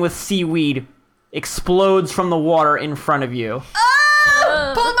dripping with seaweed explodes from the water in front of you. Pull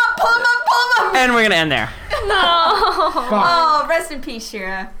him up, pull him up, pull him up! And we're gonna end there. Fuck. Oh, rest in peace,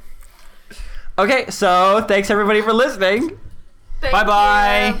 Shira. Okay, so thanks everybody for listening. Thank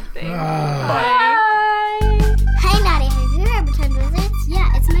Bye-bye. you. Thank you.